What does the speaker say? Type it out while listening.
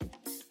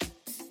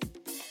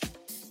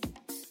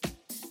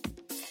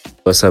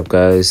What's up,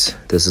 guys?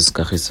 This is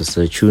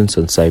Kagiso Tunes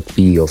on side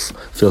B of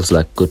Feels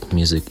Like Good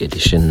Music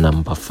edition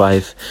number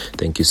 5.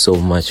 Thank you so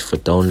much for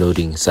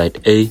downloading side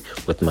A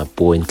with my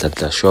boy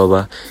Ntata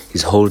Shoba.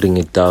 He's holding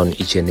it down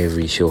each and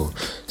every show.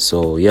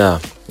 So yeah,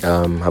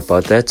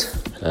 about that,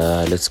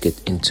 let's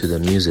get into the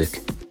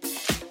music.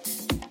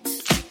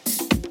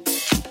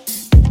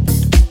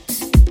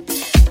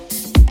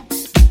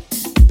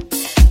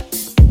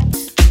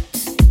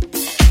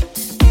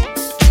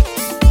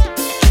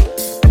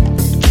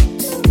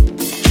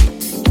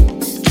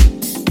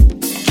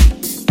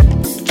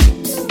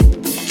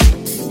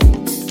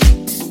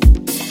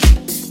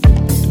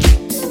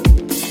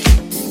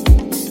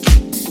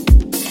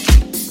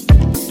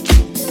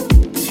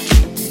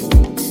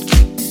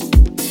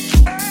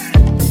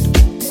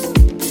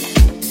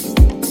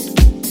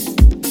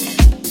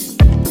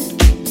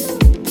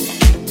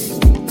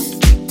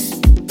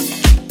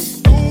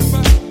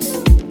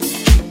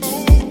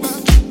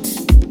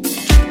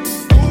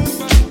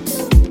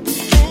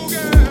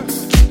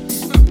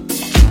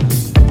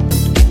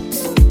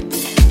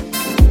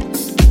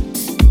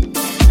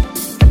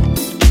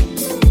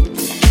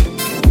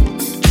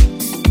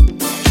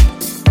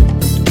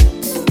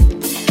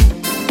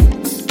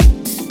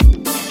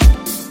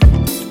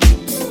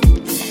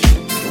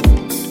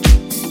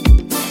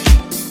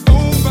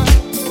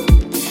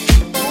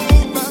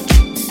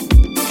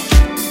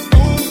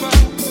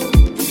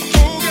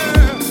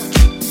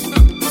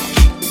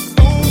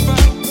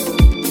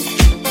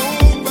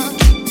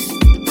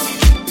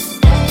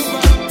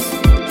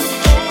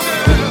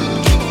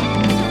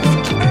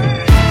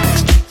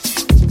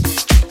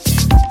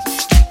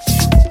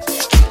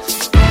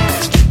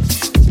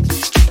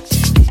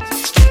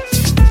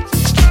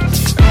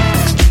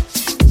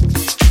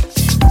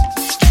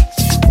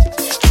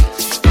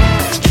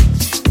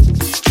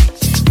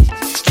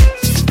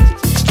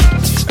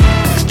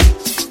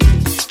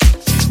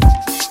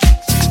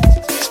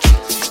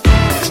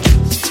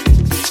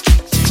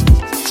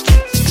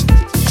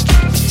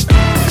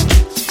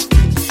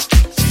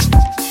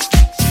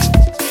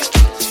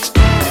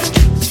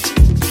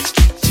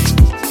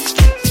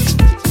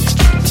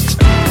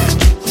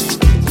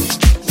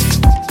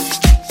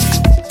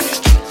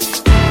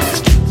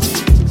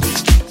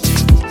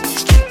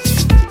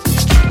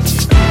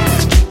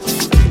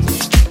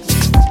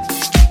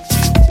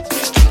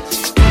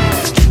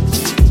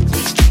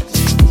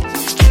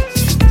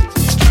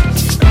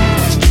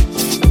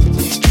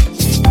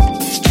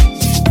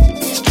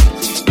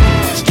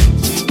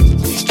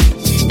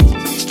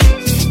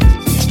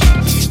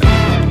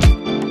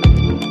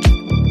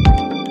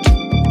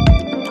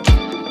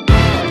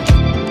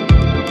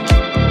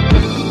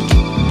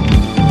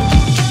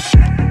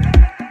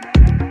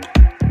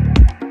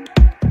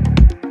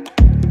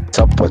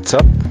 What's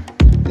up?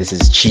 This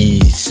is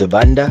Cheese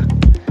Sabanda,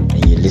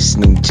 and you're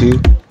listening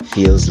to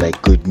Feels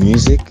Like Good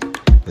Music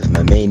with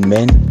my main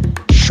men,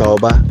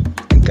 Shoba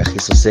and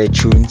Kagiso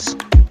Tunes.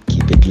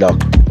 Keep it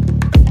locked.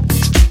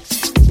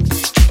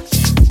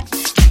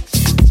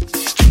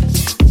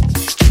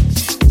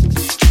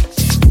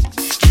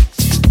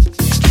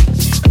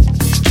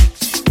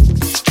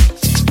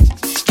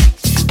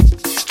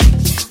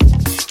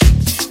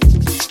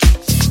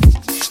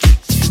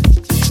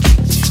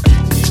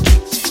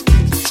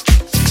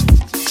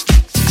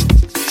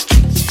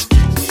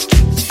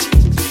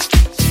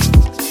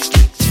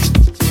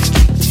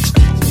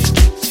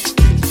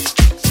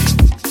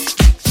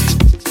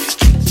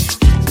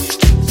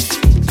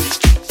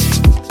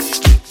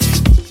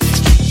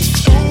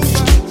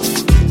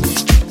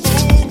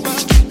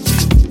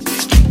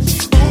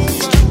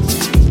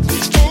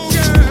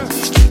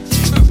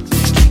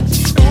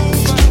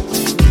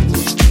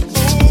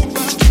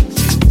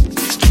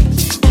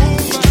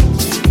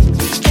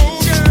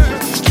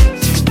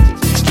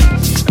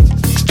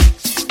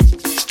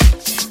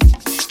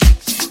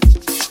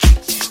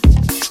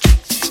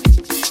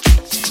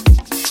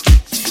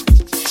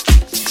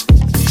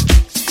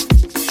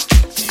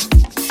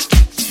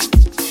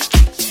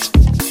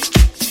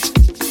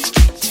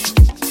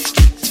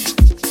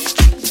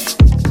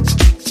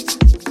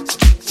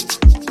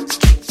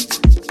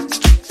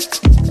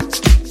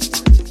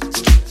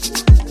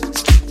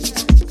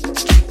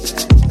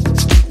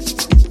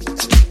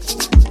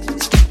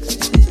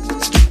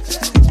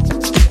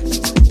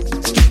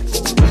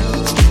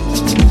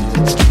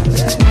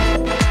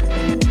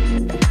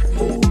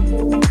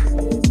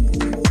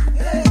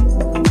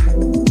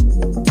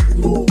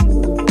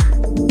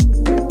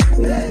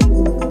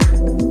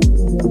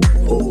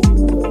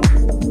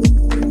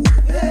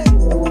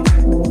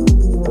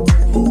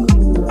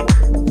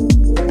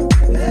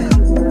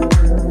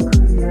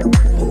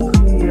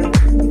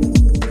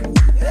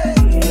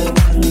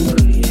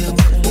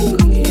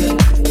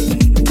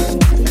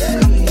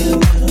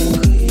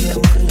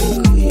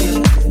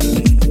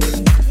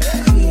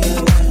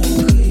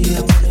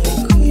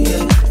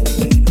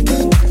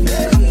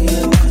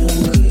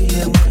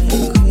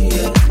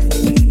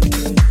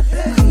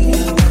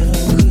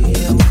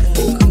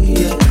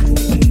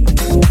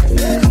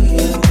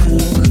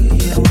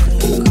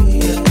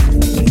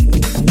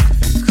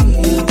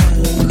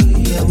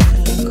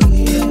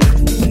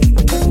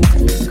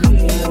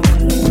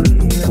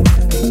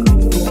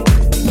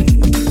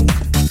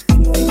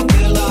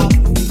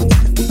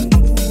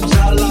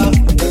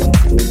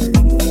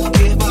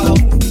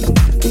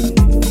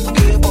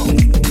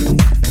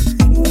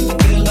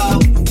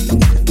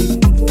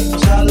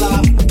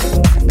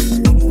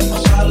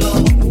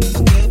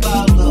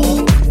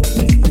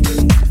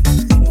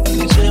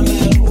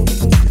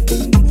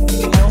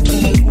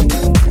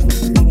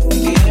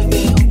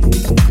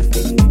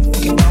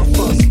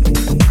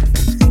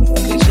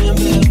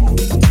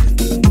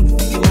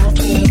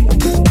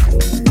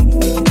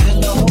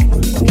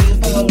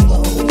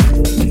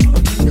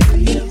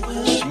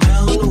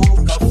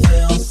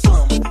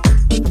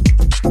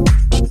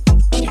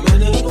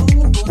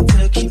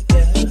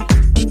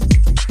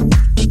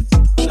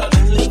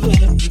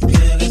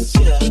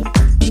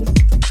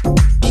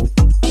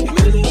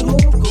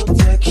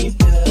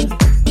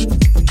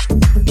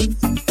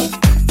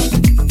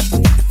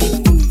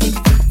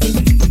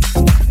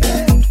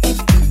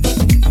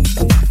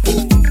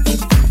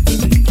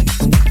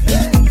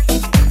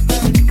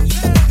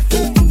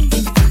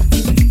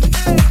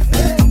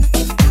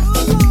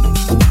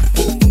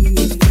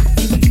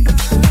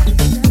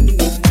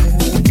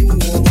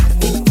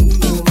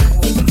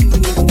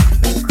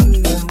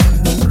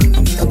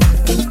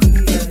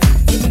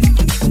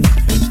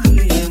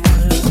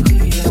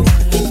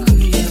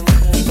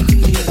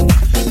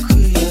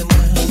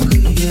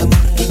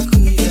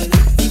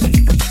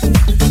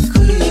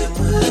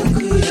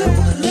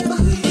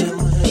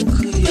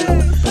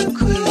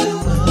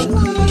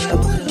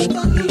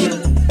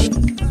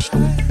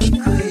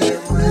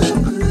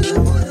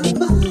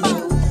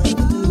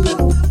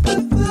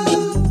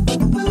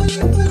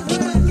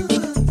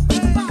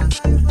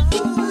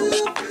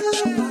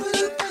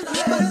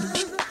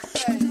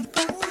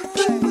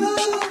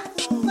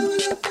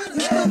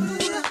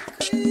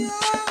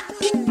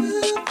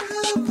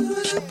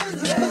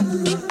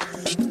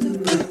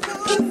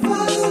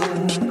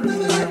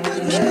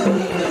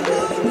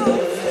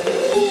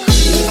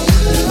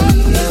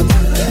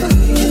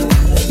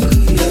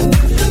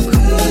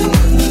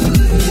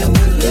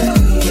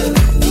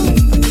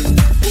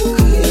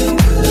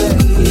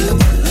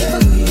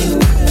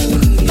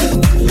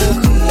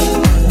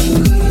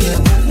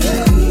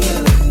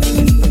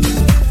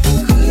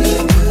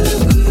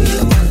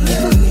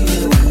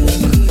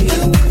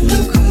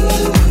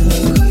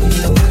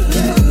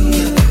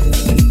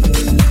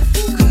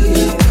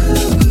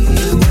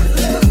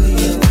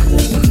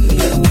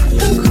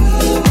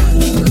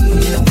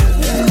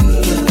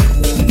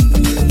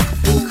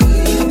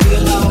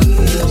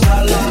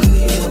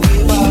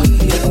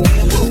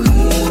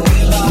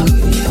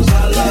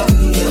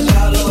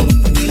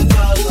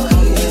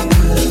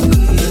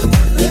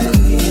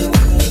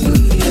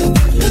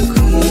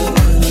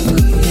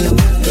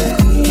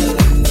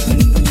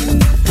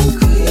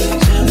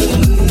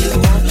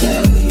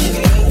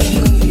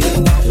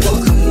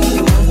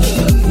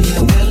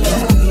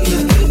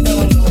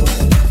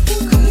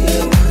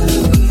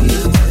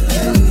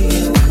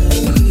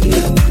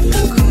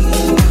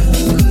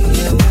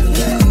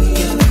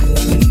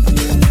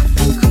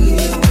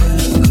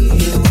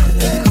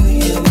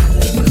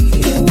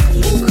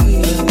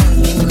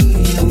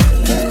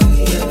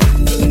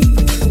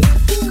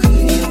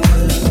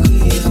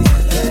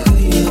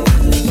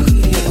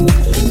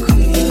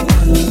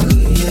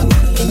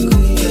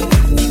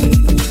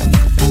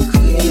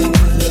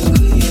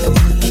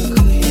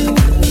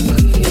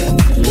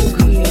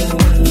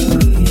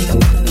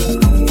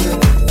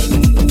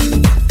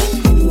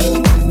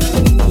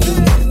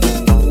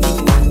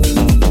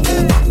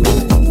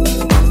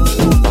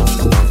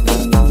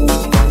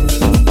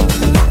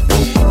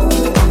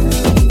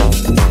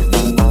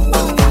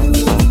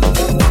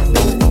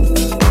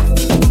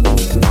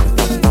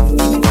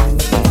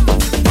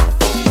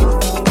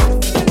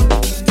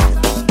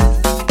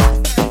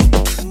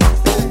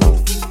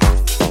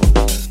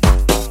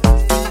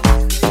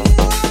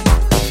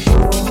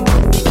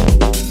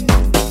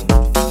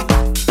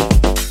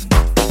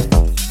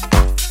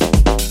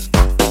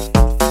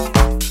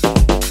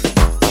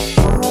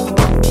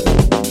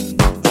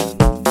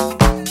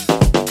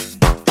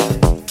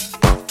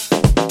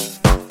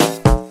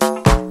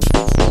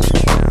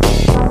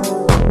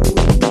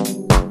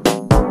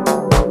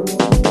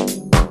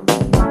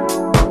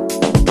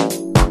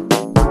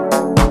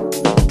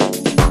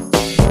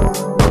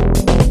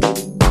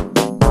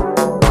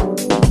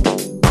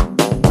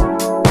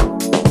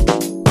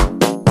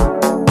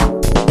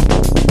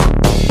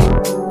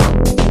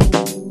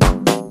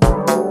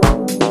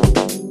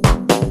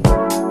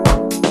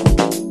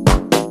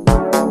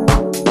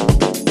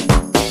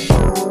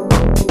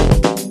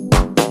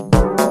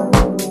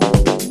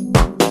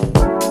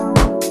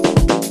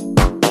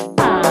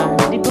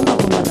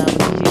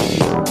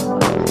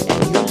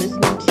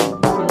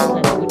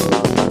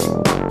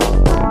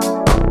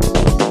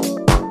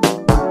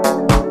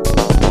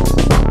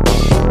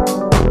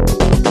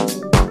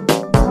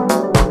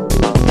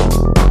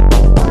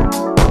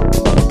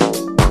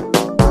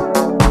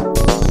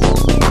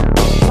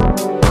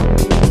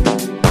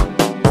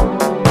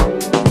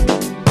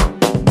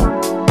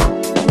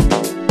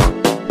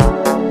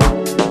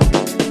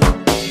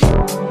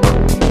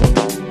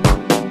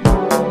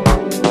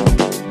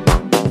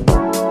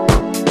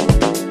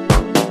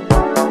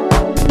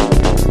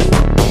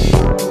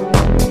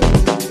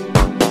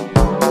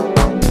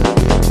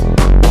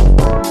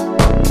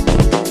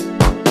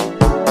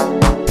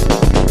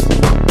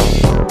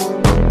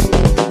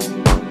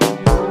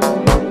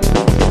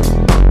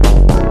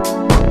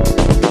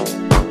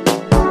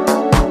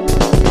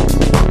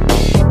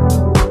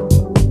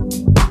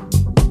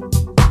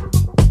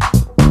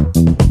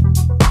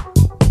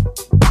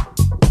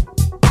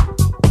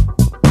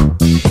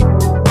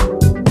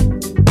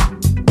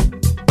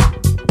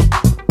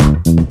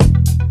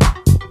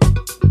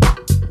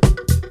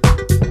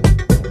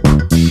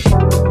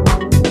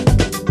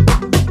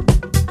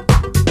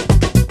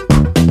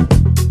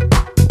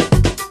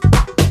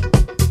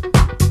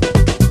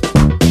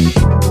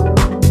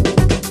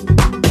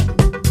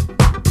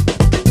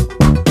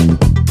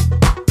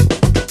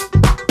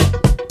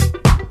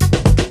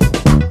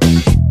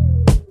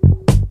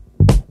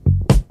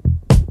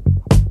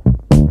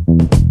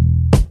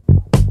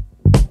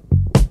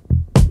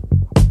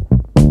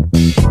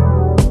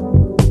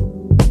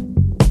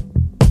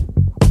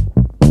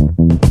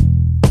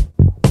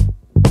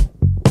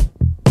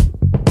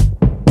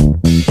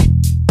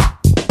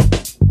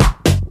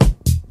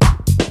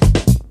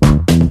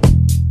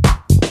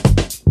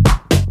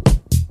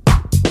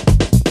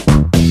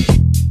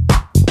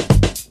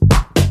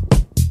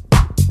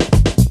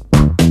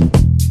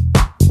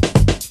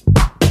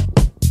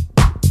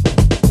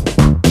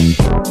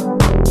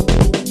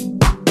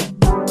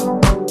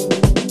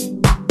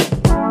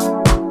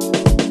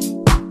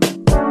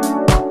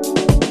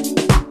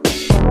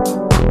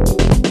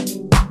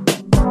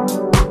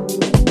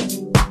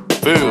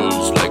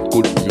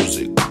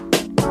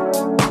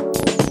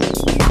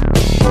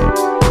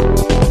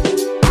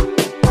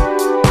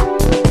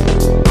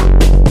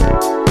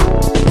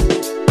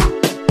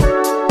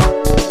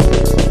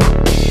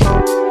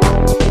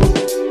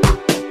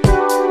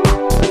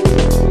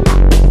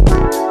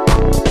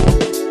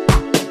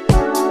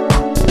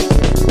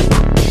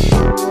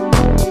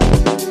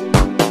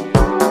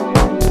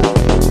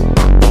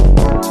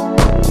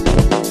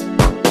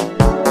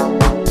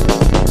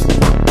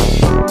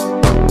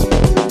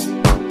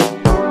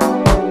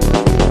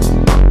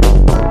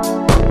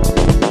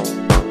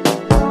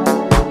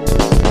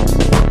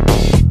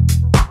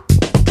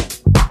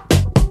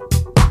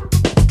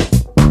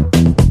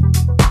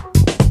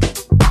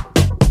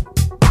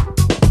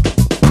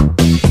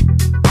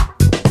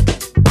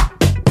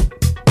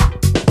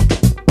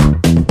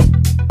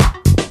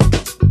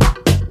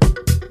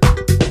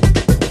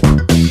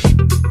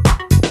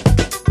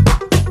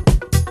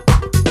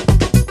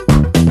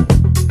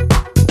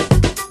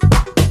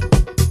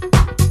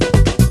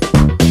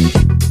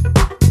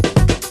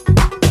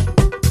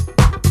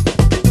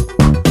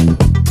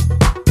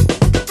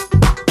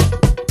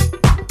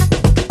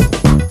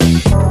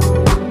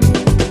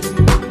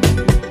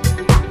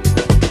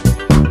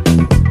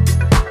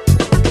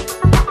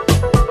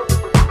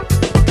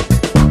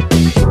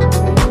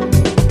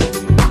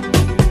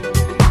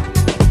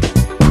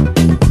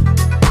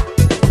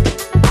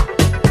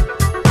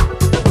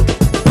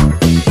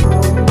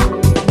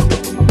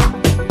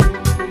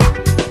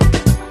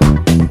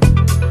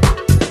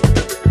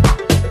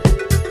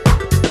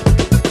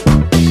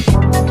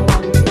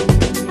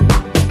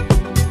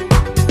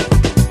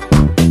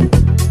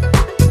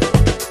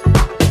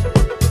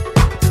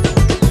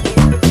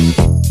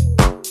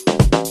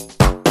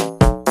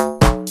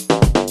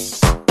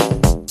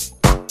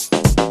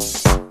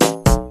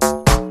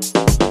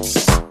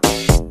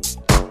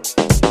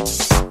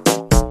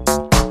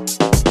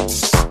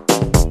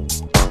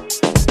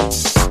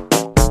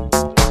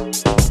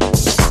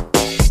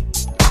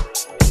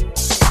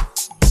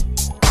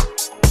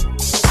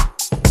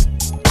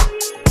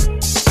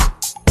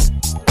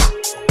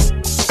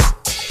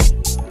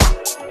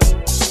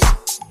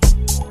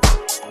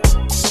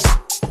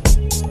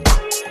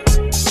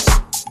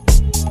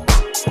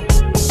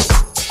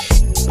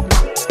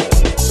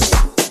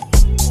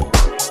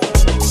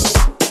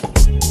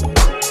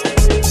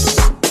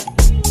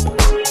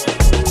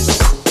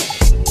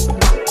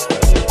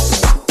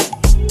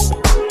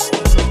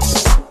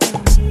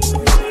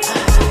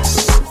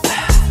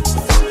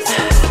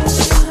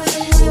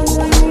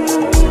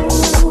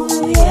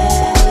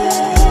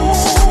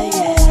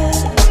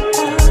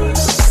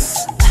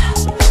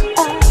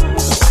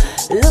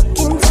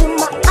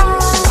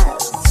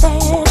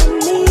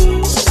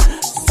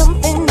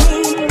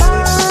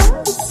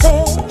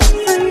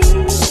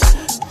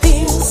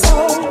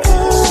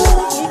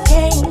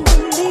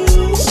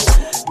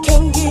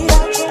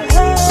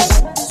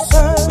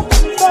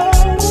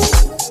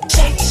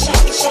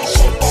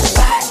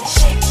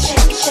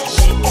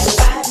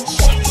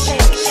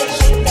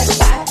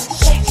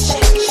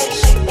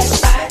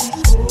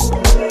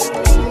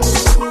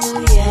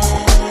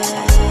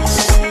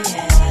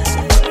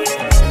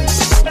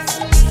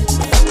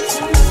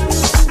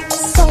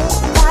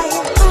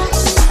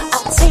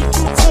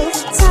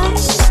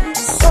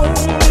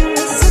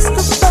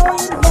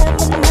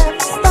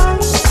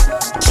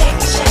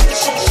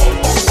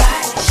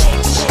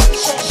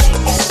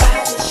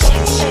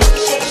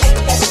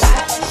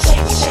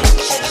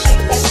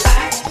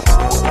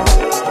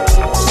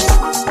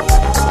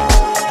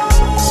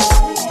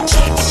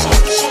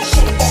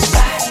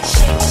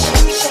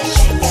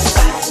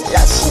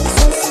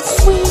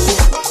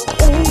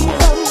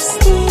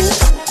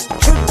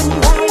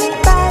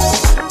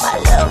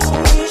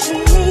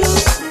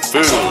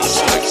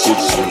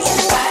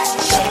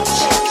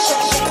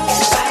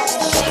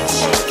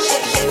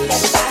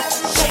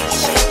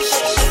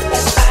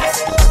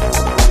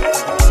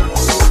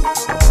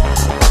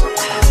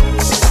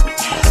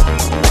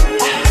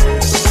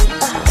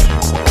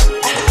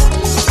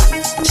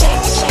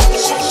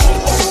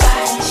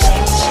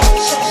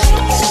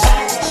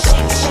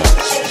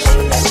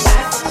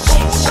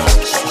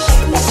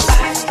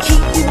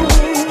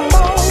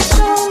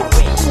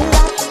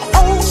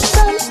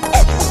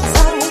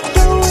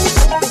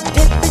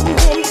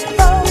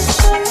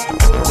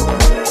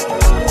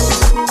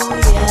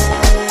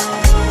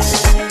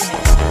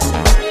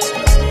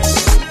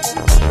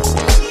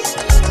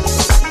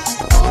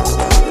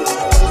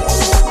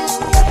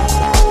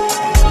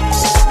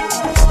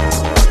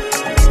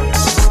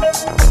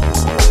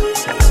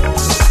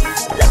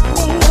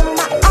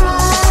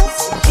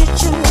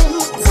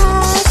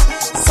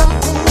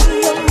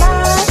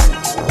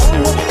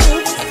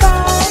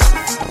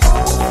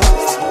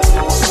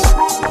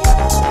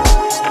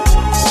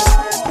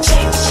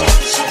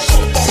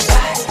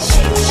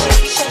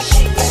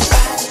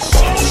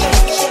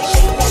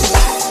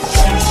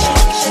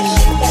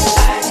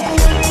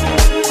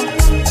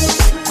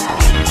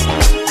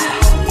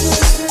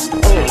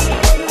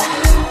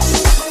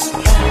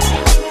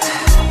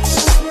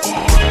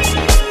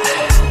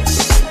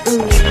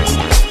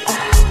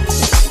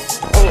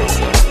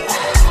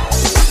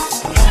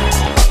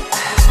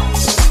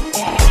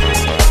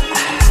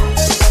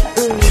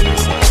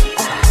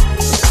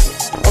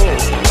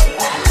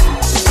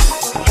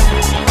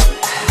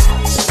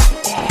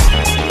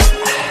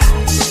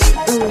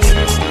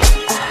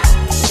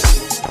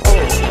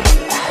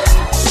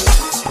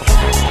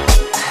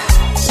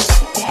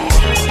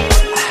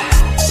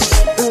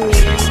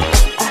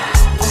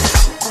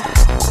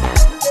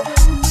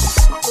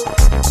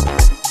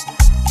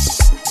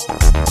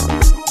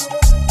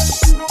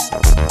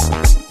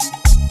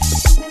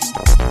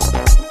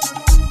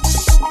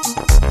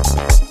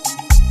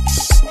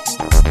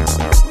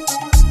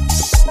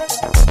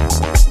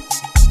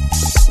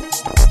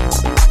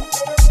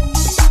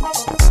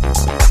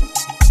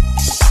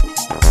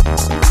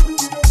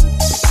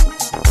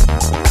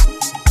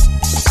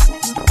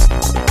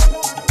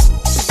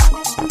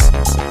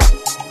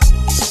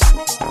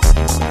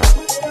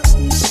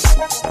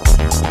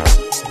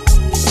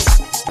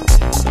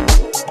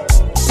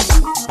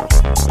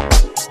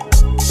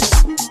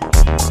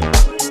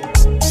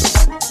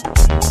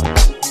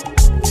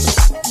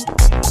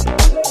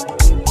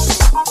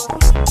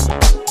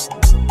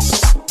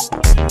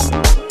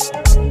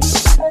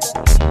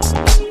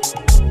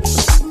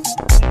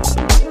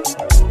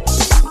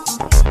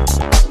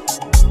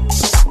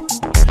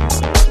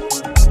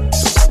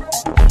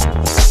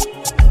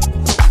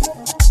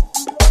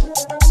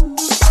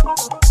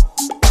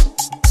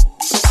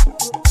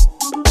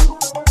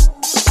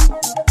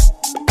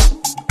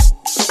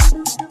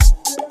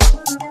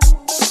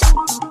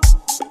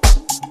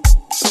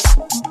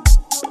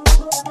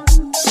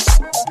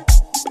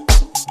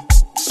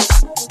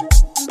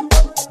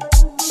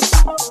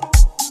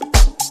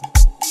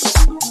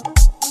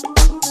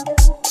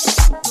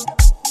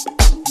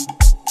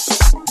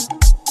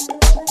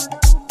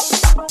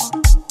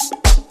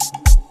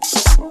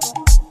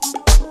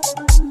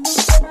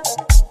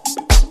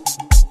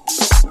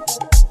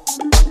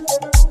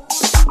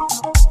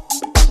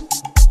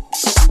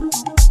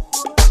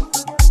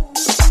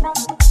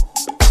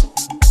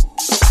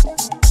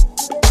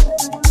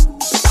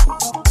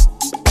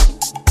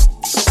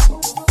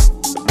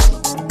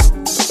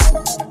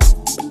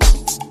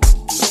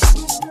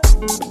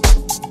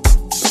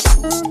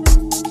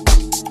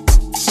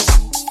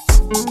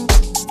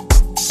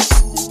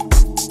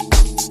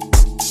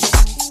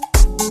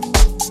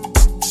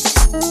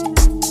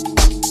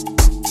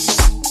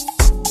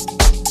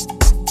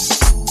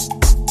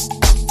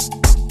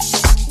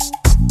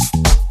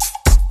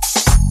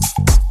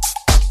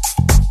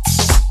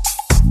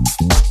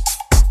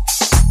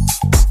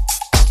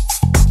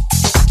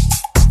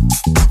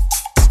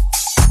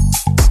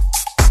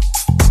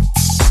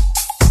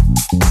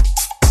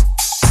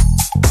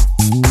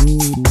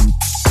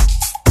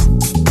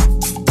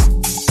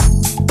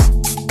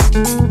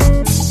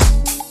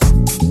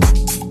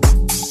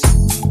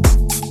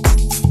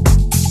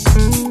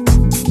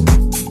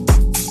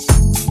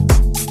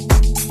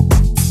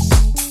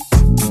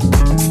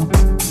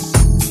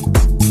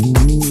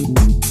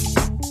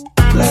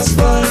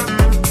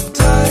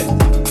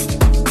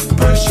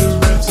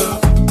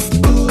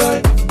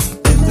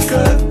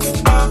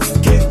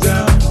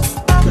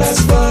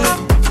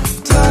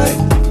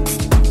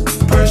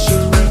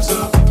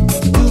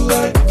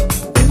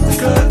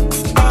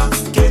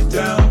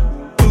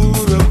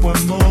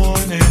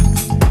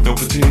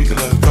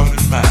 particular thought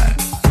in mind.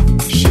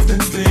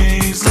 Shifting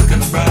things,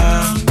 looking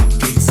around,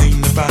 can't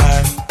seem to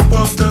find.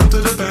 Walked up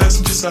to the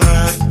passenger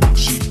side,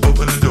 she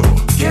opened the door.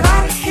 Get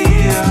out of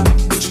here,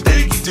 what you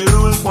think you're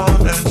doing,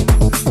 woman?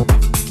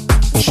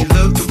 She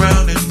looked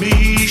around at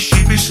me,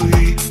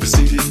 sheepishly,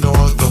 proceeded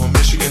north on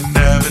Michigan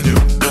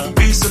Avenue. Don't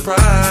be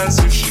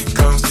surprised if she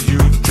comes to you,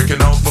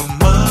 drinking off for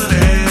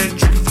money,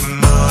 drinking for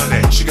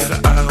money. She got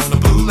an eye on the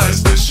blue light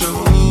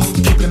special,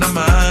 keeping her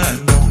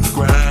mind on the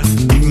grind,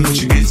 even when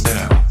she gets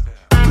down.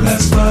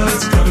 Last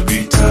flight's gonna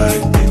be tight,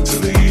 into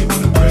the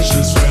when the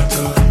pressure's ramped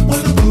up.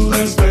 When the blue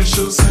light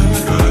special's in the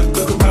good,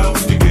 look around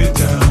when you get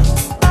down.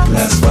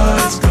 Last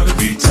flight's gonna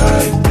be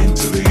tight,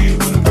 into the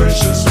when the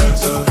pressure's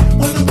ramped up.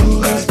 When the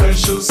blue light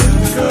special's in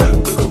the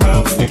good, look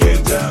around when you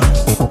get down.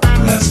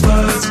 Last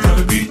flight's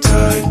gonna be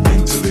tight,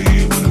 into the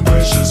when the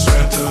pressure's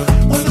ramped up.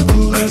 When the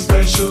blue light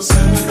special's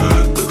in the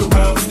good, look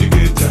around when you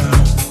get down.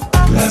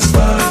 Last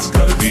flight's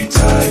gonna be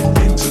tight,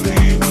 into the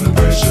when the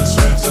pressure's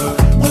ramped up.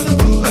 When the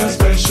blue light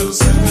special's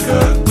in the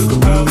good, look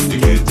around when you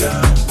get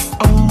down.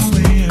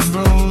 Only in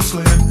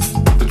Roseland,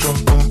 the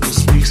drunk uncle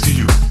speaks to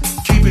you.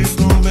 Keep it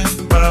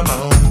moving by my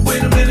own.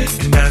 Wait a minute,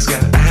 and now it's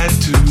got an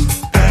attitude.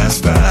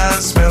 Pass by,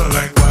 smelling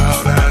like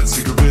wild-eyed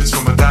cigarettes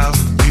from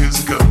 1,000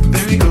 years ago.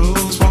 There he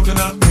goes, walking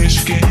up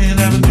Michigan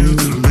Avenue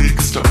to the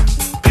liquor store.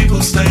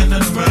 People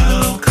standing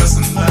around,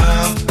 cussing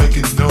loud,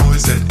 making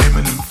noise at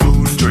Eminem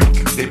food and drink.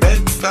 They bet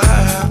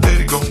 $5 that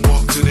he gon'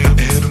 walk to them,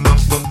 hit him up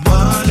for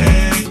money,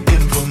 hit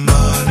him for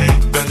money.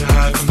 Better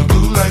hide from the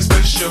blue light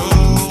special,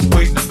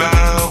 waiting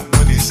about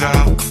when he's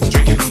out,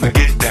 drinking on the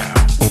get down.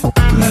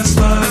 Last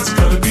flight's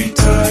gonna be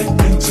tight,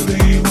 into the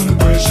when the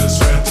pressure's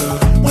ramped up.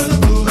 When the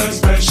blue light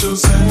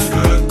special's in the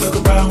good, look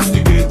around when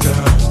you get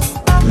down.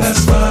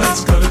 Last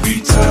flight's gonna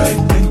be tight,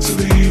 into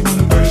the when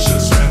the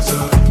pressure's ramped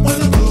up. When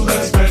the blue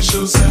light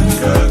special's in the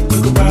good,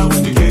 look around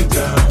when you get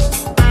down.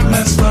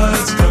 Last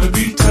flight's gonna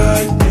be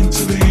tight,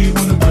 into the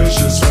when the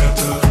pressure's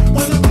ramped up.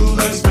 When the blue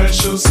light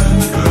special's in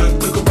the good,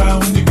 look around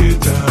when you get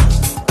down.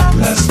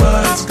 Last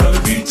flight's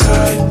gonna be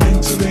tight,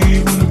 into the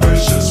when the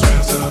pressure's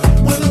ramped up.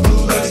 When the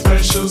blue light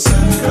special's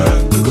in the good,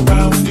 look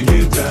around when you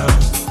get down.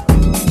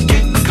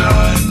 Get in the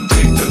car and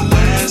take the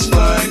last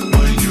flight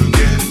when you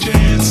get a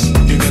chance.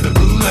 You got the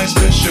blue light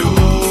special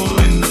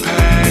in the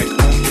pack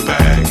on your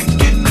back.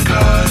 Get in the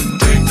car and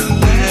take the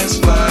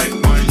last flight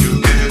when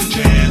you get a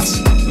chance.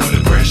 When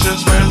the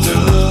pressure's ramped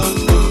up,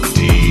 look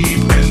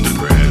deep and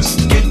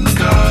depressed. Get in the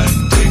car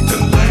and take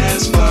the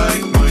last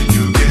flight when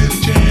you get a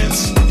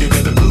chance. You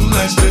got the blue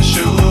light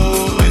special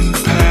in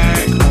the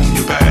pack on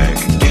your back.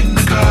 Get in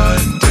the car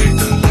and take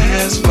the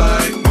last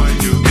flight when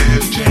you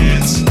get a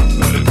chance.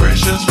 When the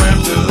pressure's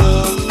ramped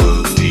up,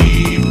 look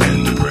deep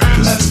and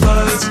depressed. Last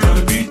flight's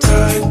gonna be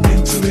tight,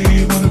 into the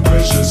when the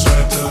pressure's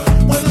ramped up.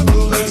 When the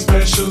blue light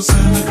special's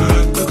in the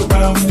good, look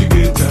around when you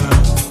get down.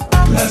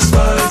 Last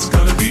flight's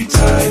gonna be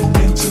tight,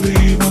 into the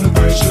when the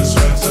pressure's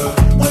ramped up.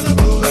 When the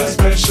blue light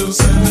special's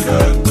in the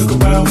good, look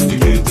around when you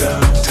get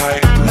down.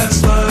 Tight.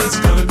 Last flight's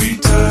gonna be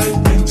tight,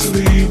 into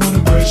the when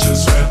the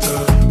pressure's ramped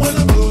up. When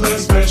the blue light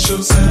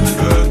special's in the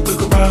good,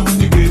 look around when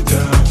you get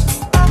down.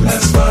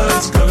 Last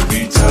flight's gonna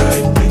be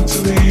tight,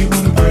 into the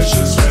when the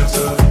pressure's ramped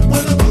up.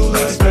 When the blue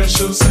light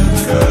special's in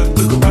the good,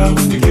 look around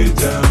when you get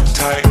down.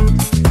 Tight.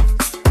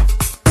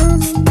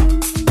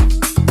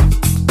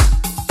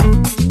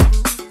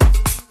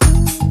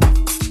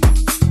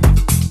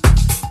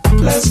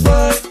 Last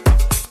flight,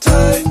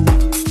 tight,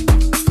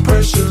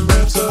 pressure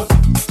ramps up,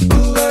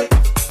 blue light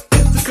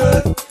in the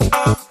good,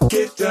 I'll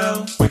get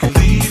down. We can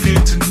leave here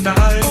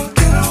tonight,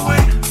 get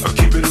away, or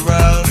keep it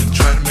around.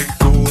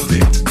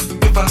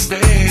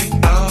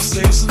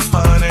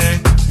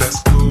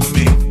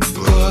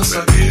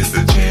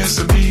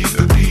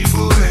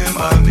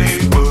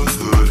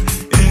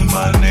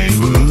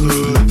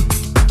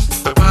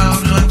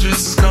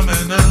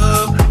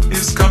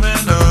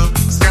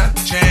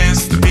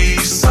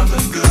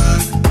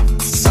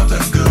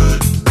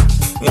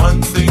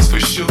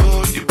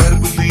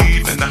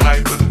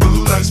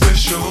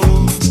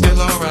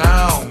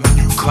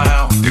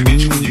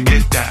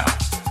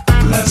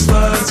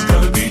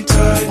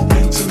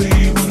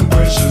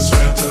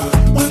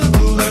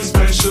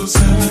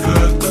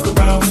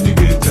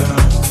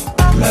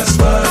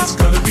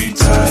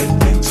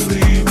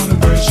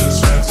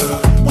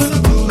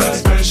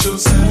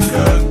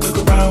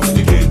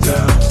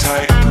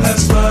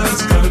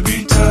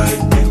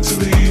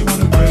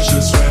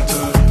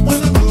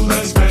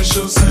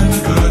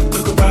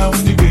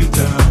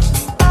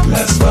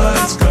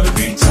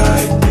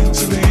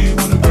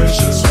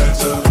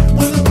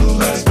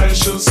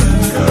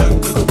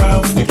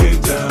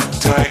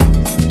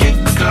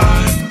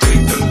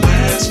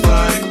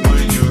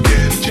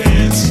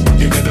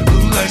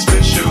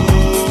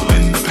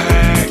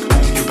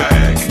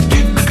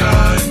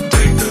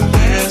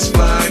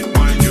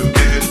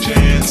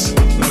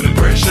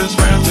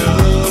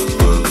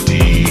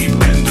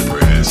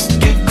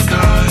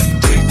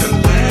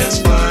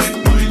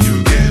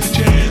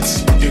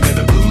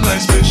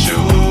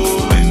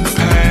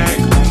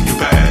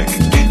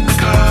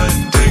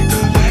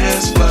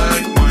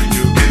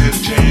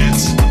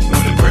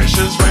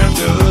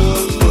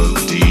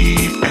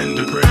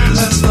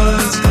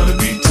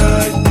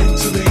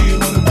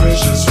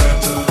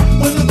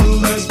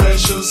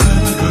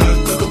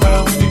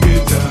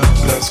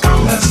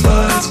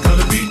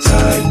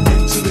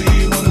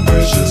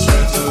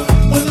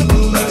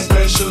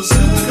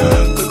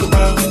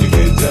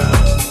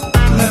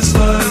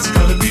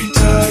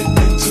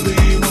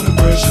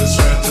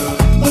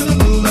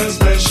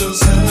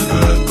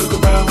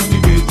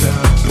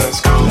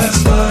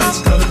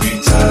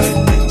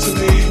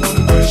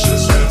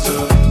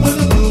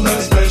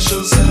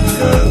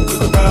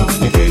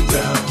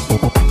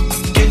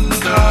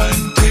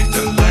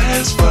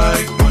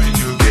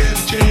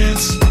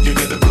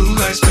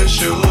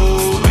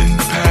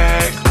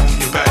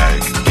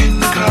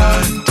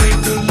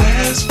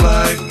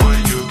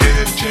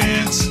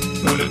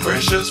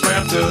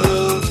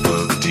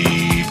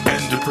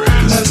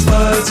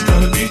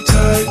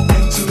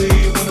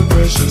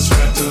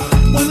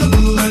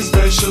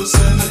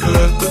 in the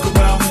cut. Look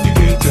around when you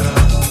get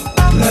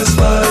down. Last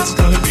flight's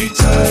gonna be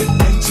tight.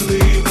 Need to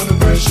leave when the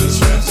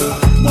pressure's ramped up.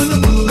 When the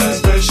blue light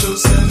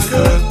specials in the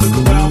cut. Look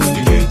around when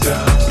you get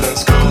down.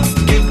 Let's go.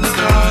 Get in the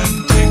car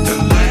and take the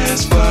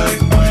last flight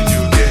when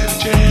you get a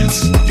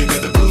chance. You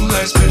got the blue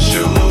light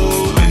special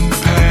in the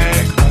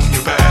pack on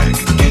your back.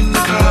 Get in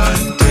the car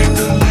and take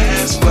the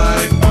last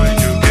flight when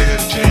you get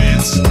a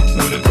chance.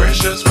 When the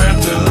pressure's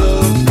ramped up,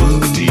 we'll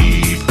be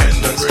deep and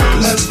let's go.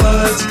 Last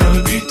flight's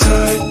gonna be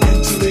tight.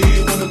 Need to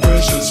leave when the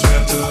pressure's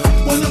ramped up.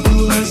 When the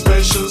blue light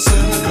specials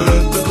in the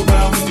cut. Look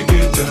around when you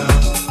get down.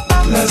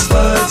 Last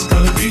flight's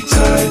gonna be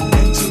tight.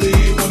 Need to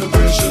leave when the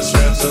pressure's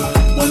ramped up.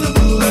 When the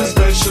blue light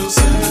specials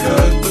in the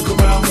cut. Look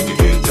around when you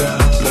get down.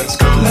 Let's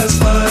go. Last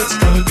flight's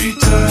gonna be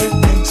tight.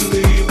 Need to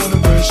leave when the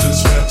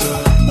pressure's ramped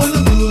up. When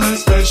the blue light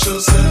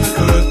specials in the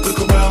cut. Look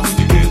around when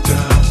you get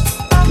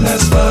down.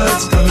 Last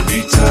flight's gonna be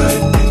tight.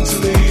 Need to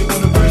leave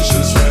when the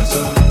pressure's ramped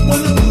up.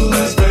 When the blue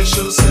light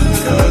specials in the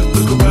cut.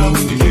 Look around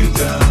when you get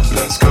down.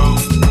 Let's go.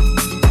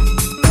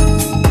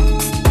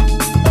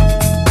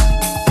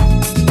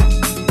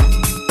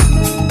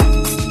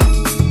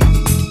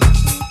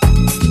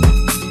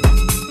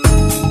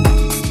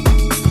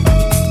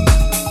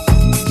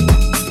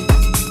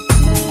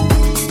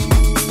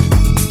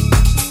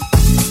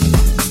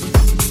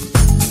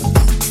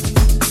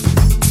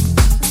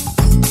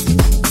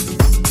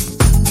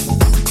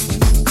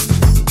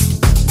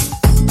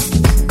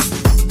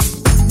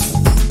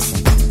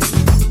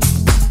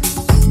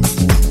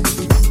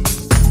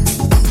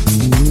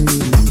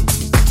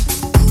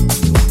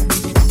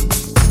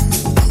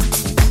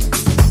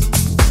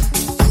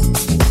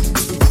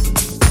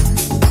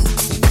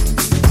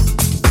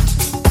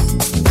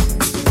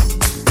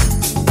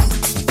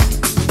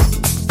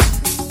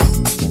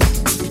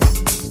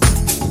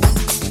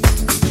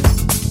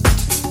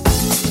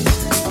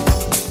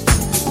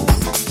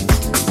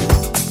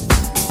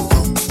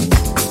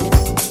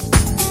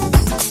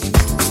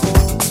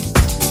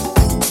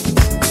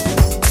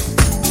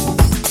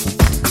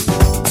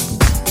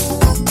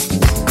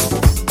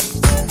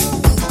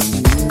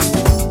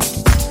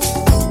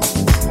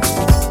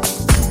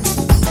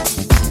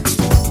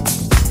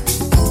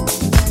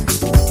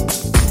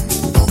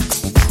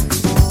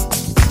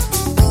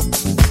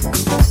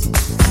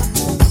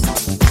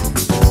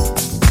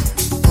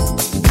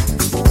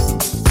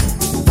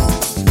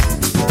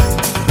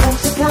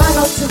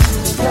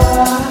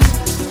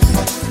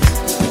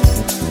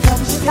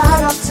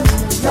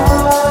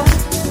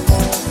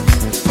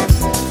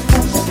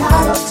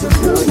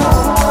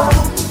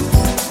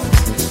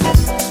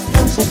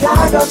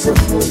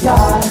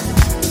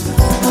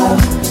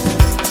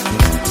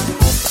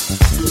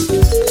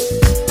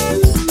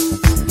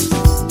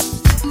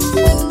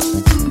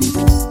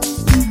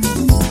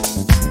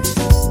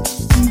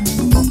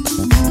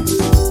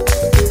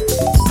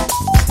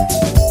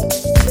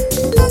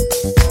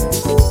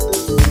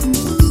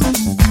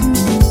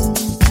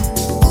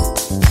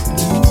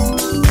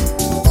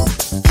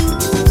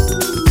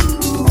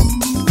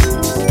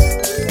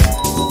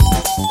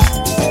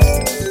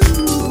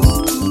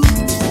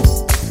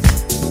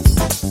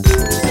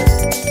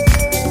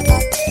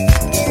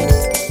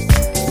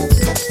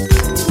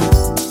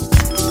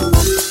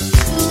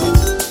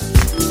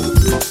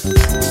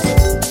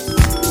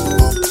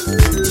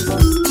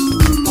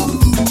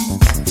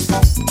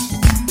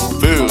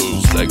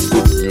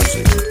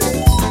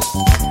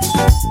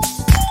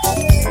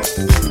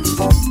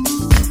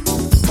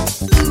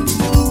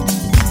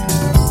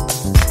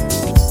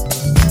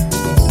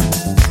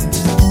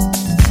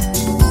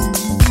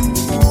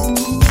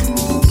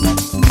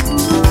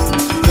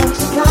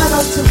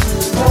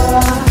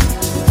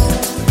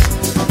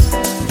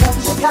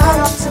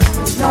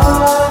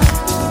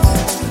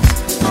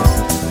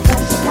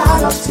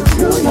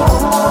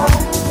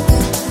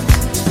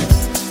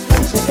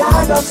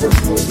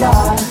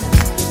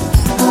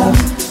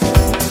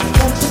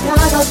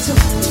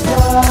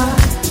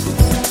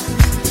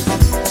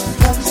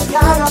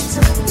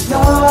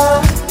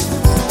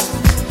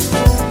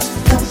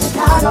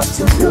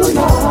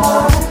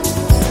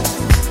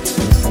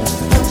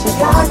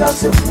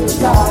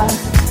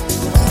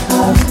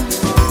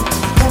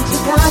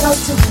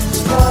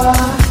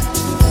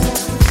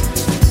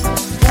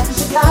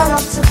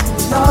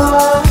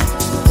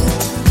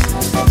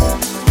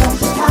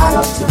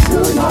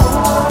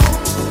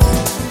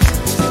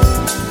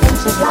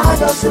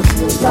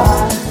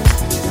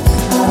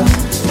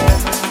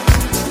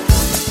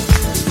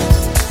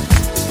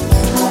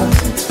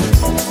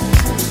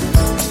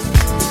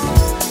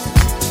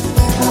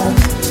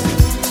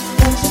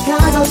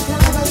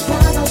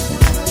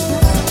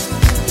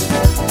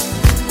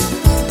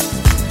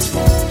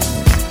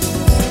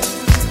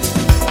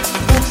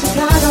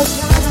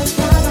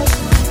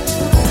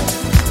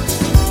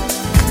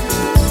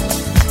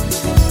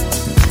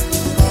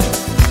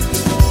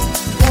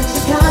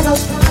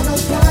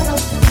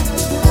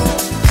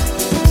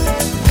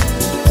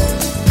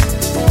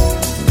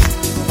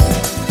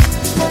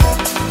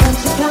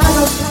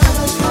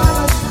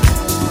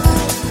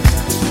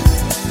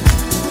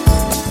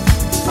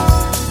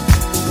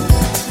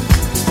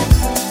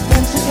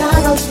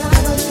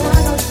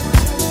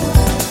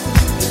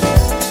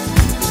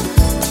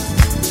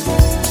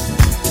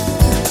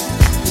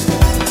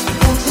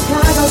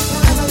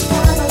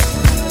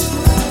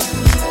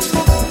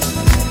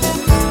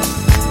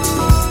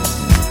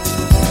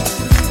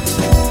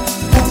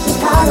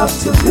 Chicago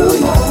to New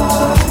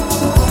York.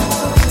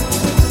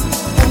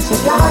 From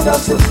Chicago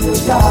to New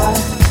York.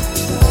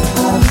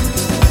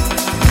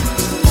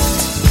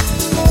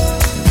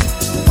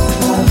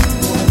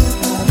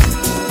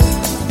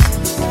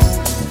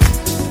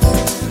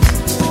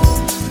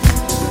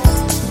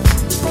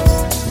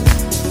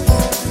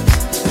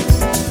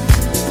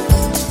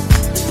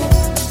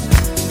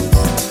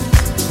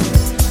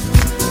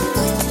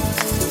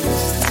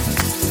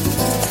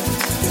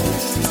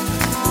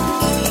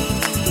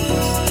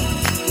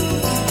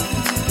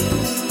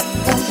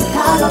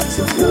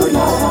 To New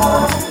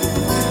York,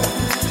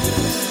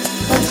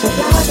 from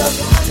Chicago,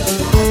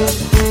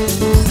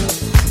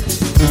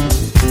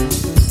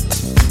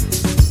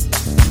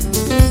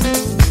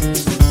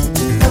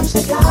 from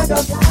Chicago,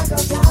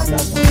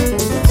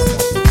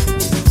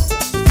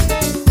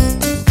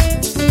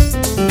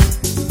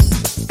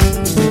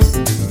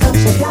 from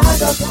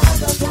Chicago, from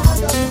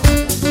Chicago.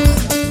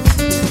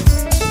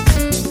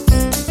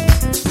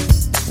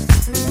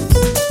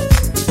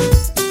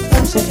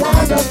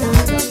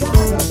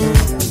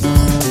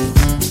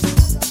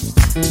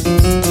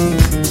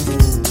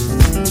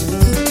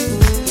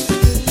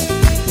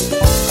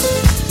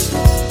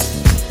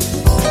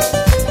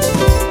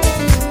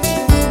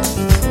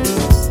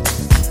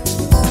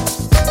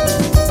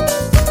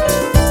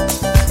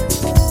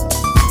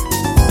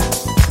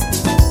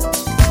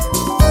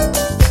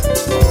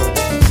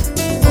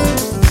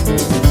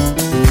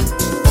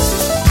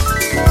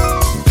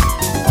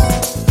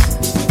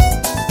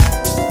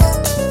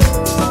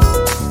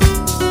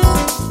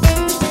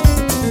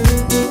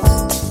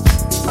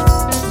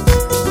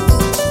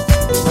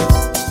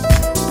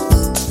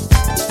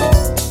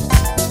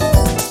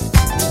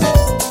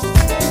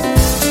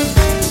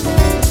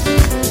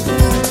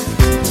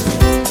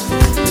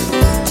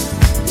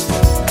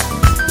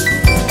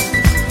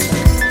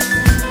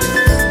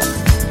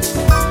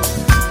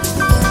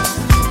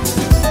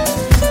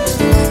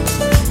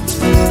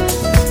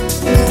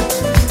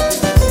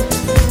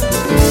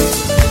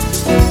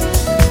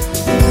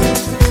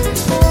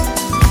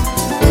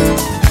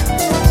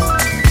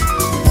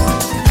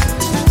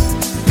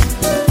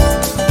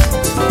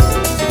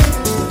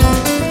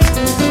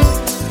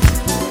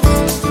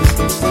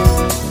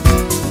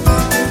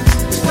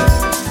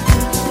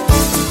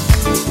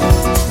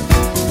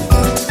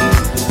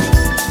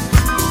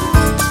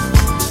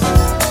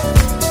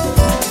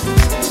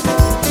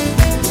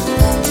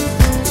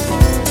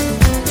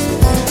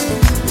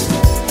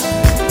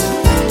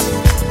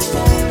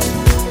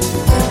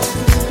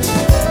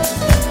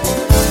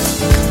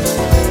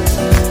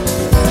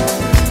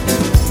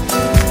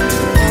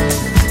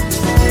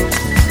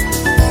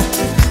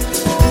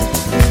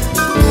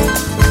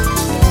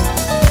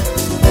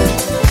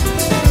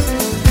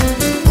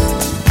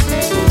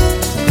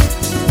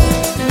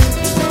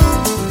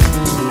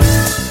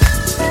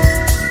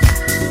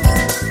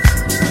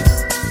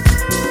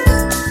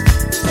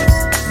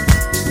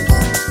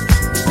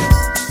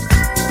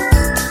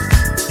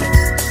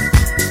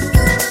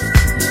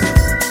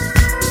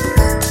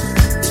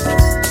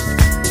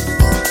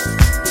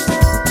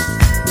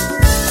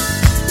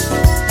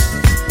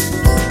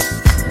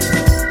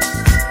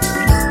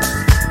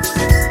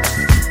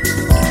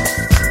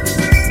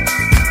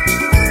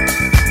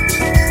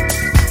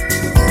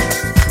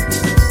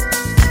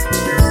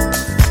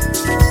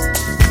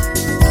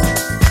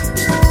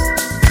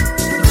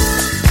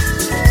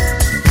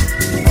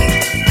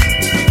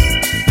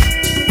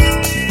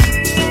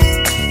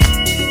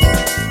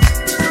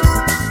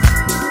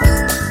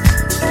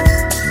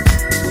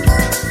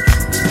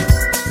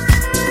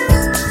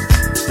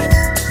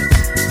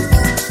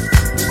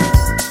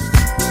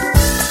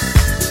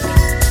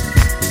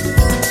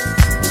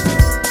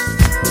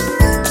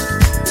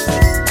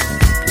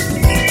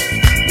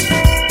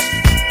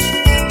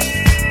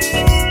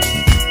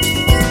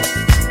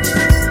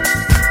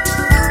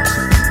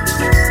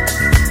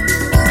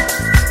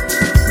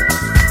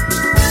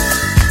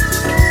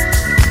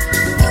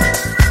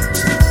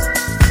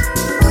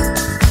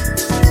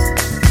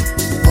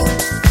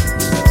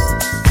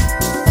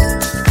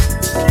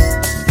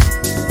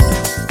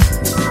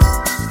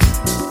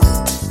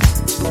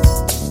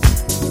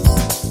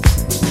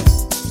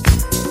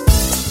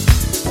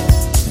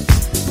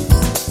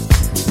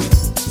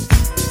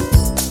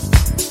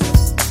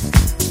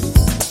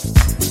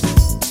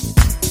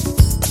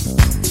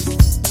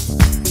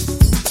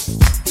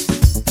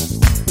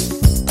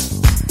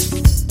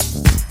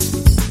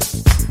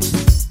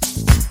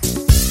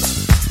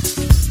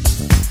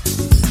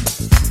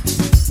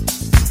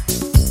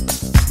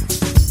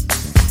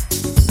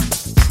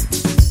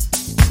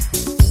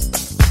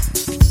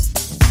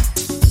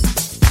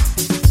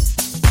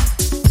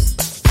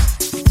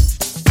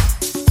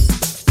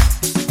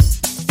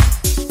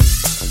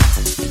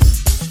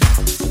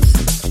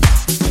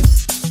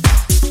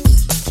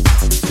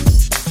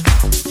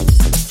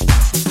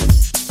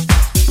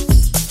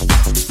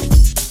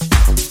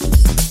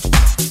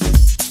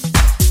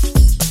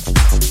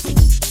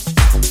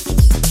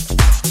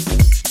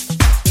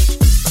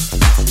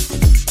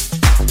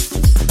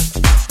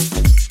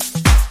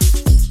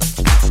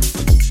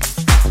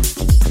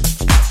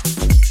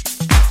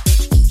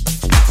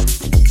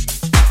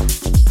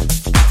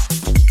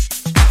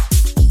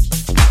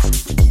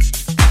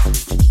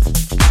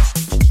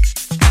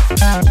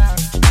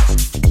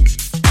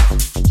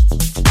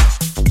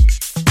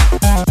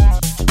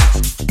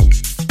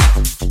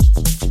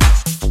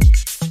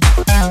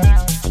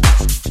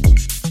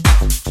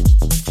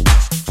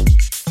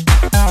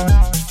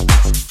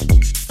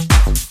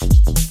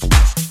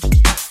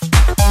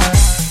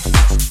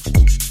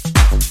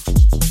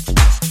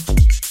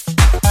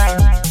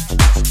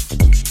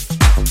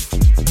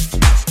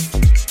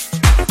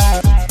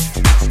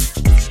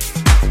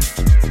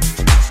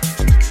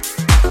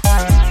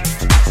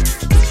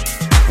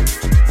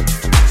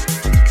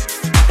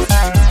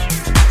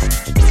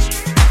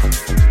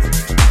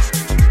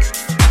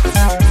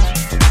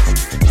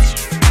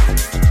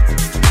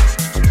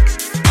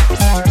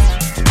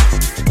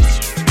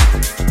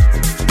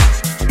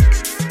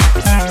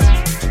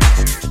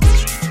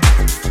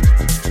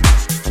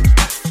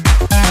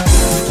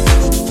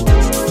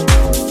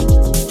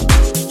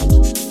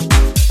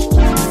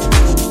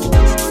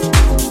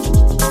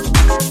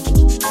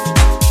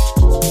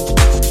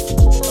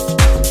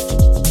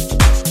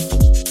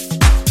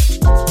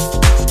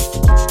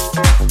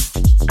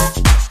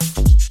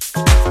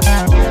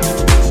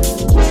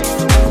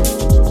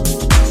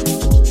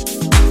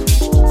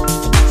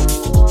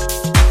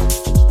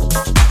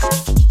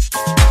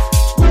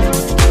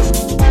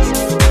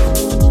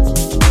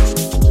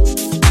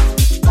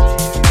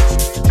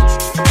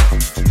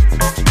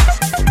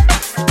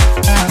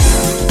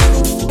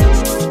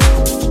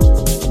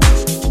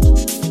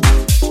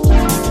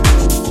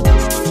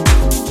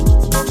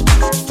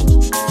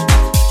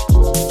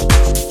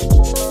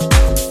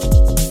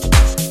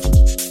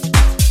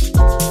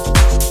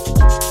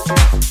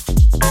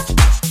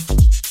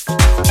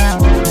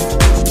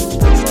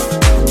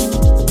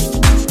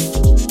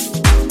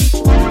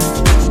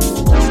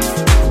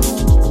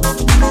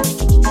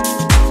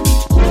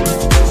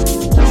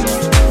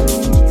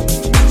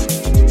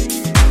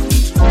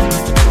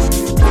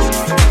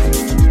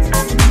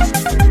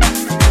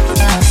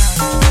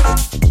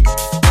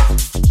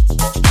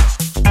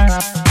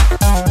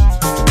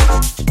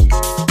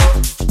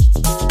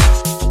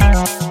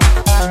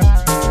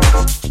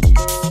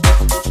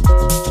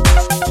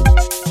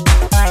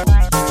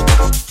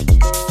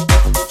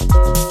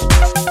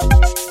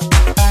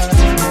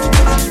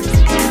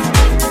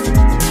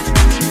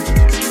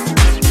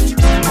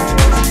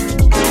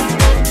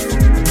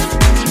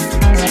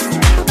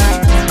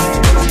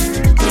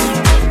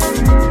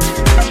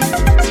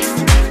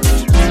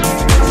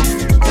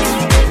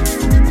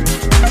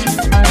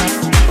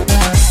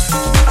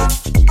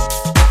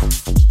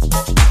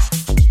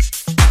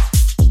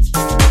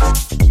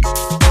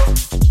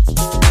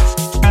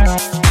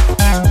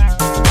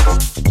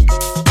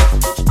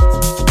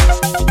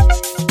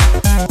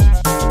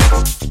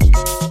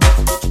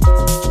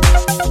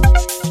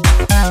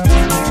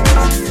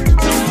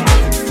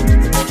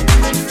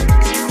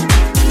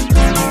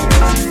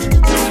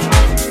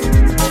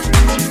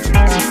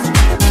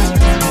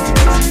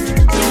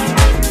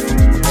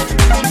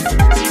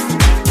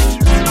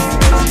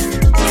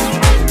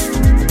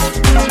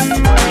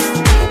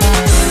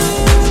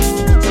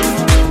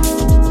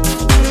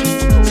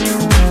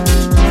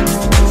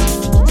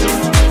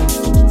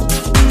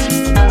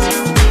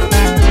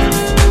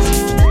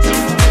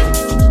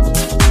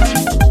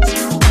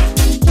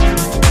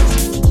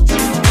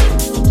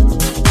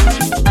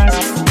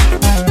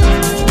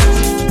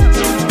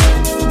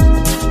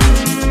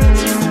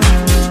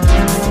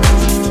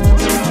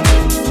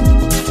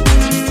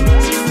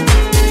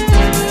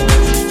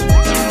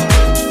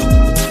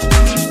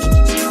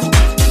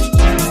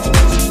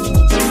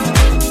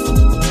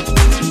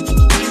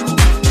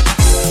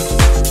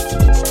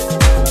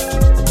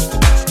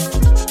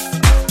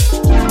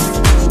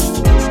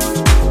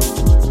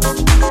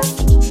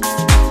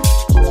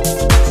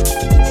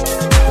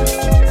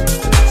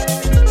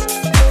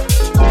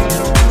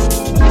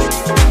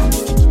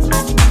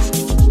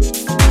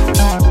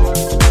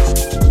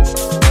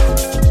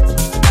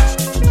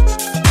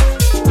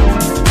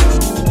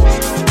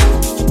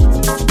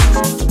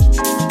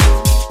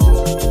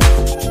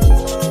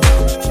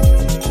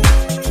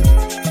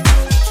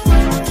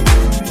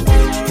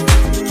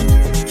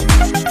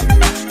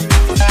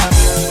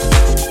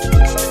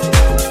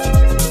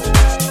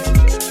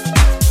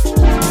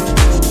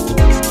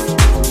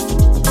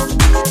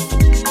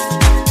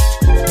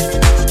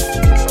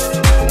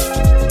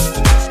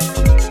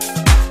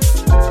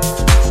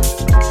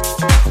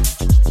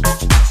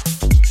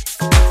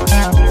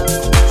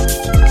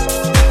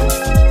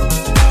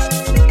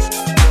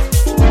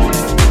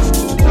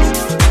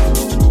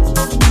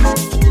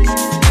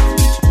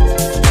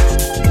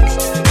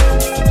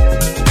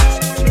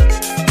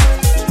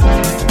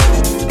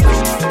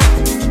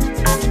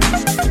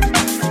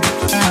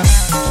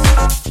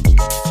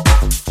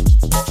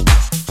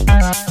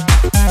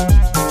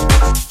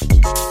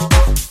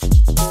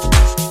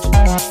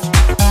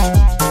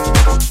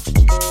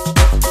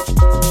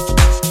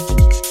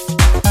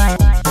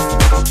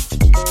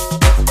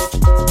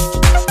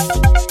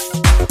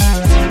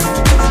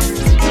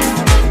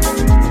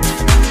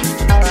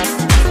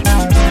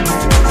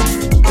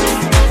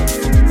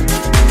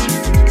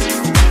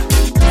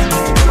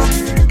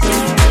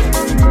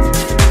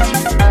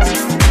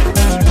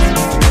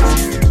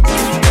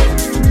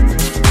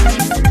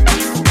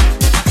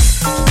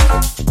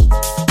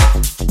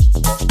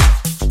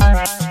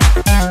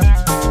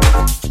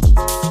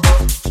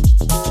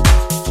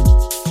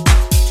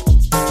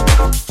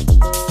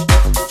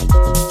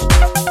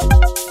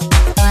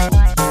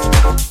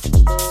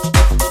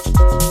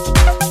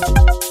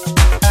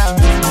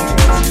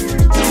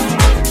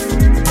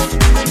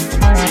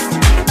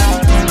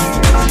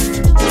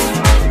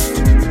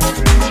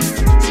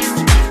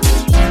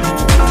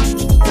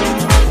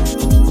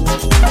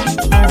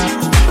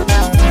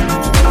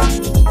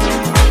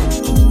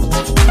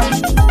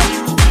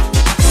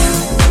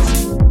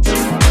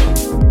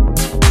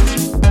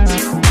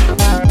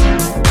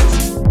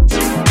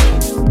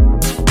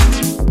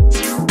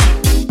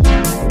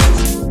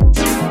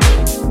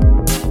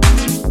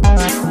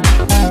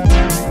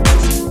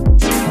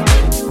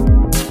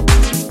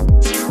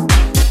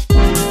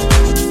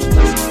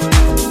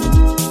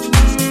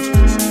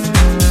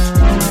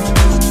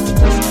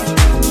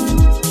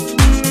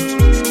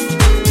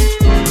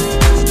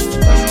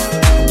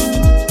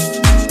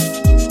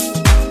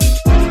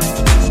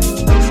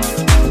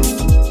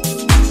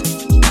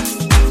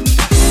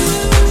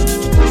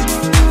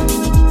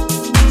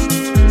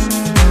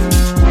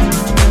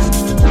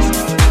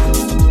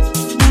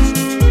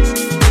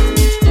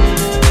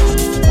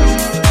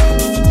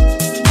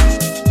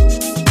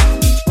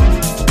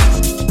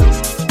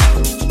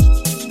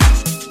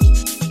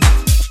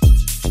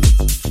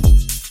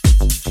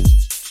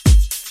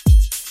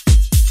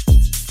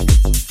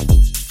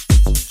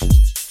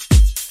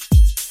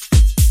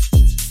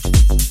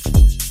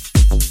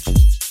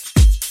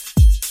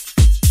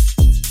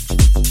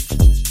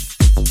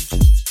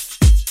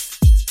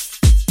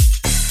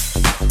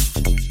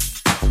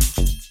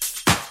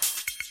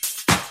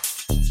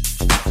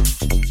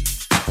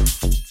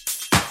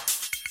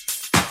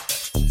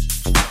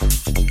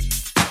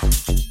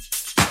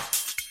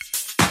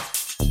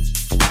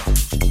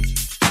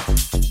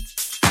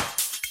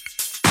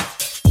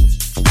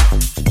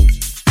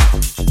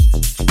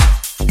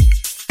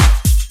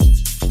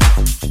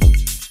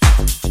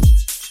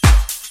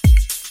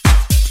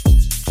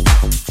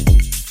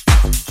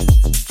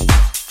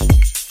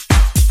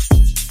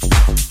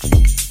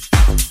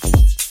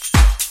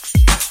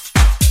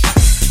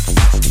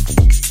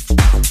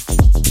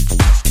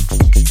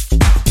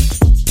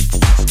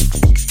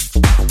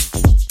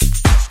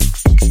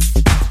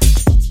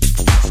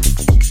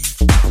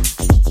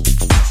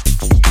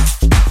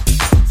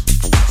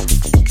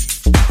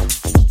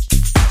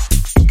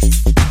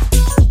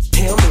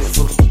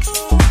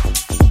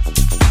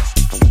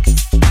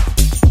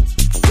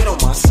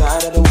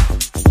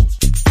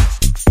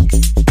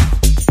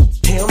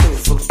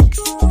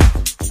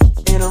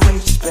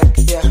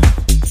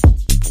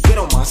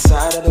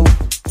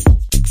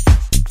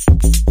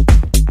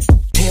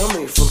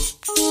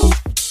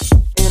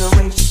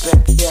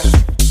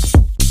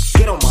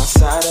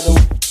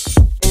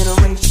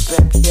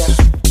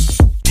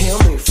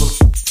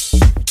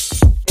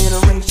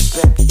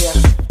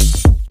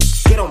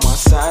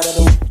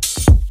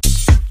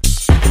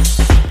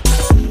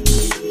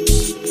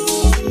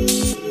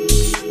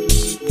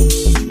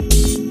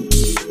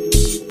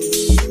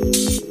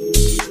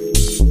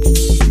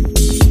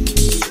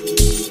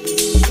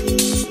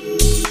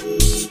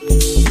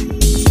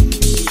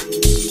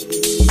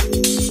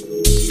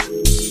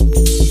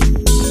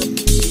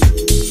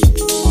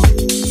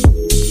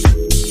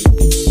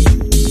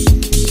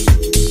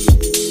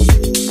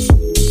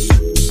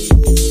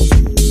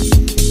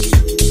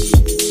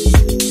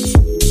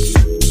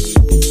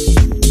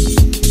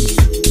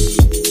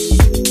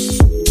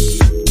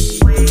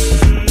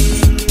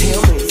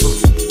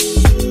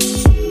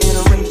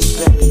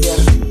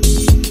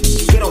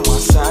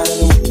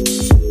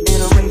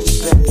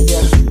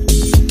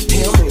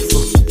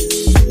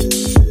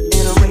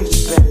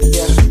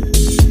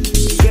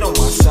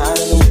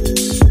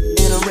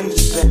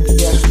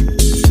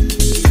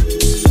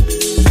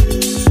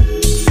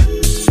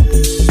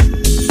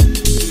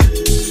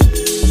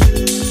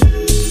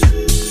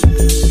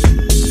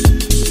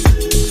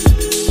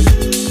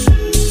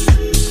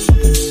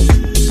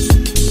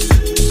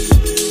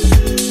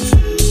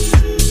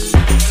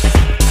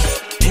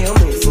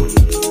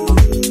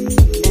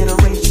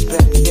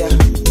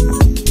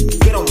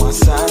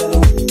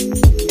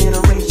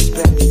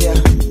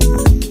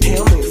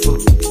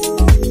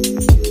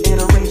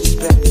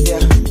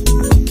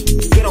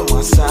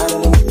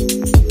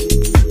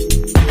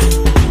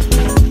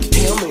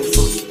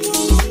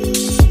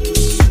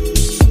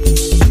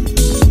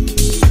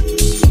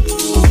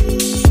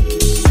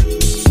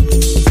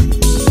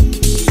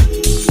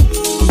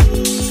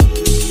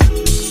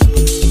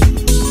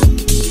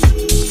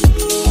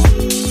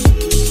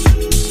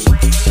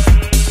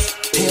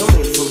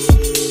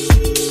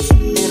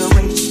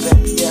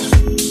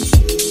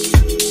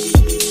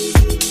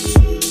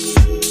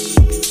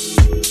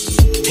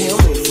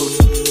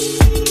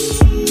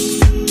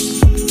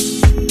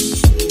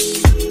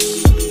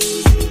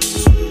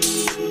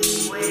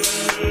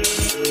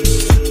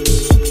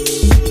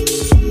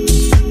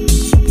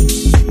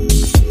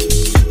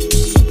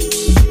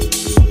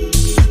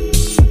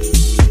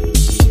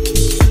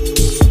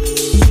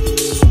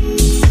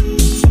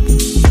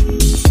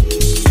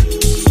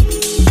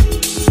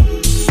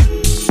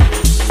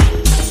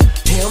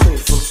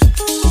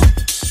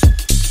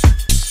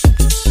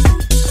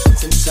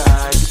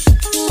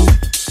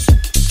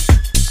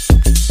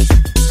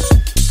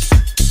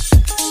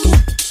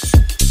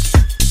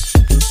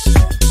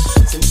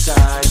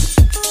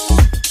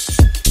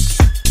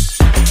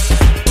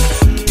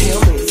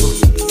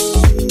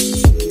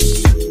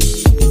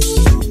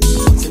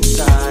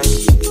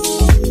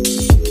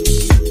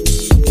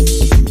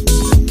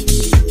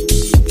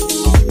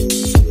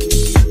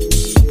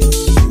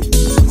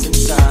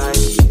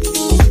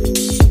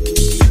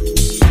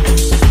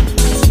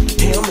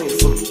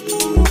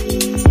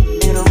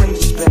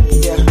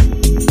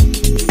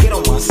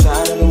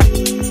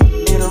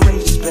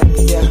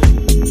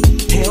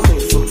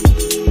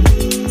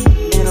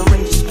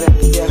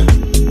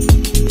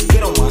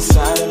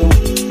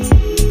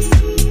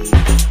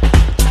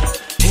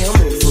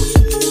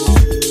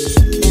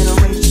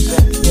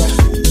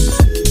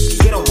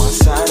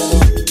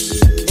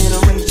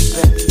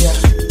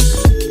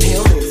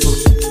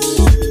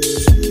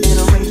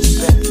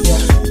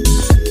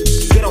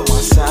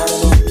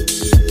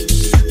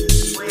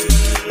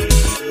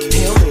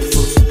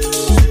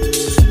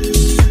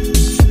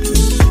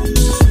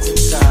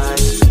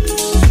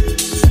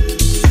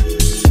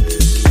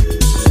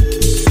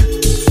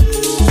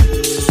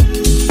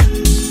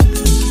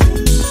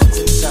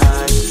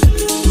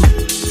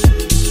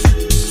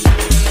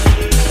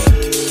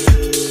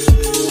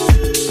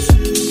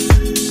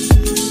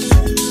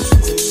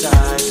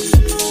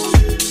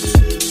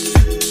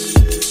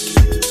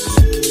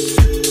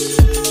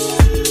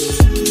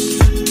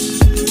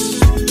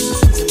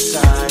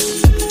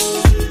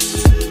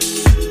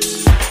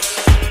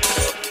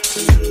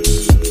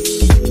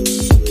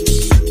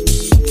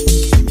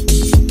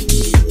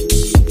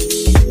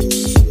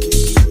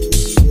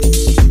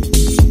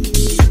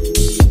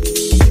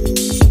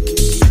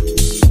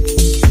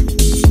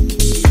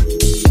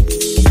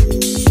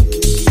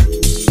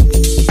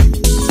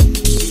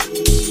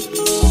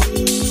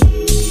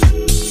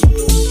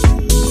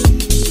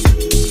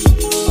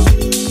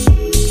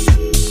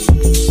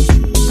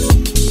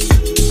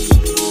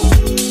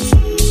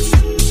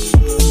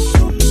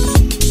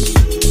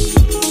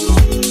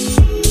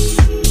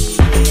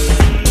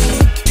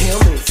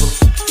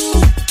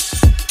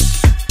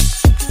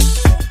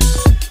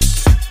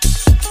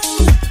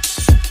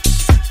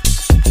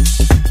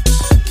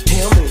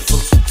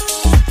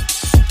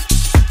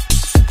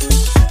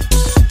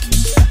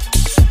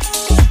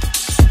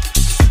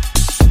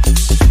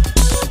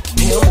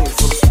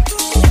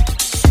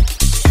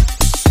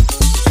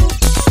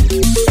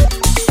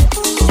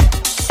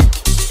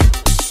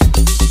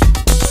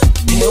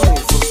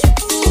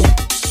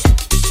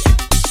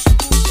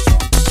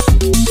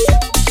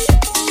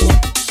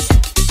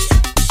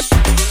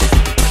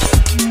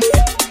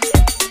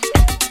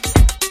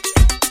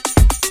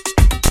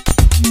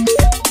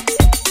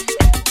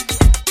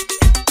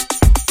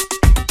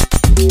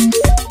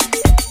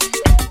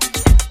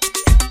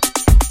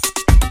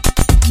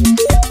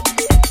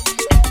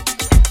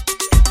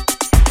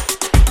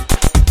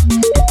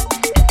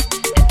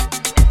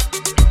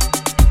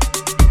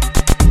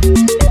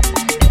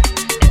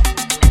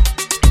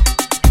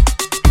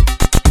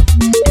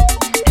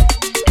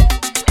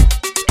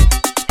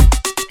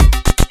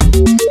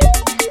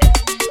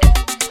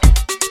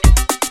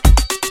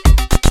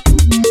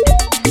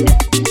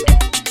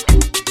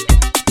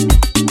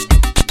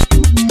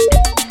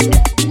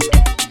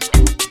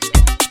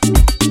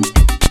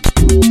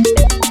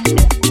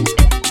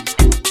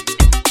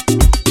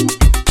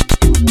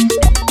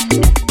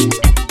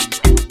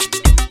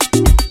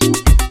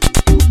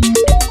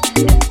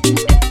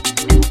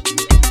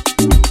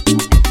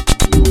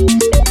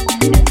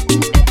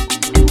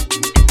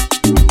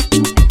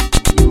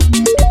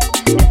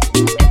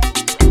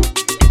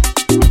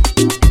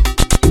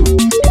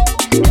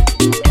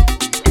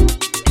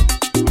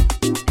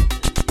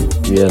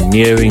 we are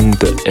nearing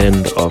the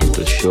end of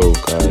the show,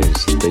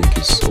 guys. Thank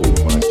you so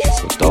much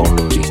for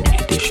downloading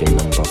edition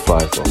number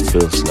 5 of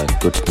Feels Like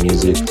Good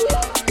Music.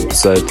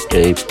 Side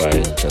A by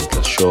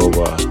Ntantla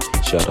Shoba.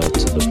 Shout out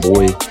to the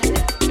boy.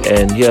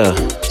 And yeah,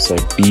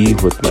 side B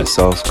with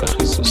myself,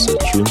 Kagiso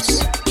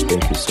Tunes.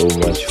 Thank you so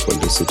much for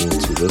listening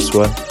to this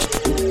one.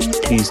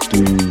 Please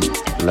do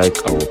like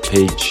our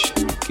page,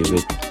 give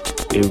it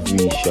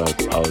every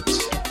shout out,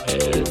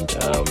 and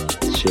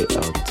share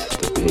out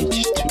the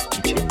page to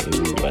each and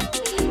everyone.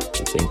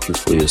 Thank you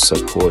for your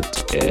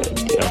support,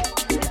 and yeah,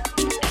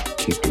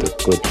 keep the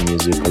good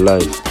music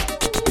alive.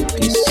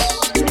 Peace.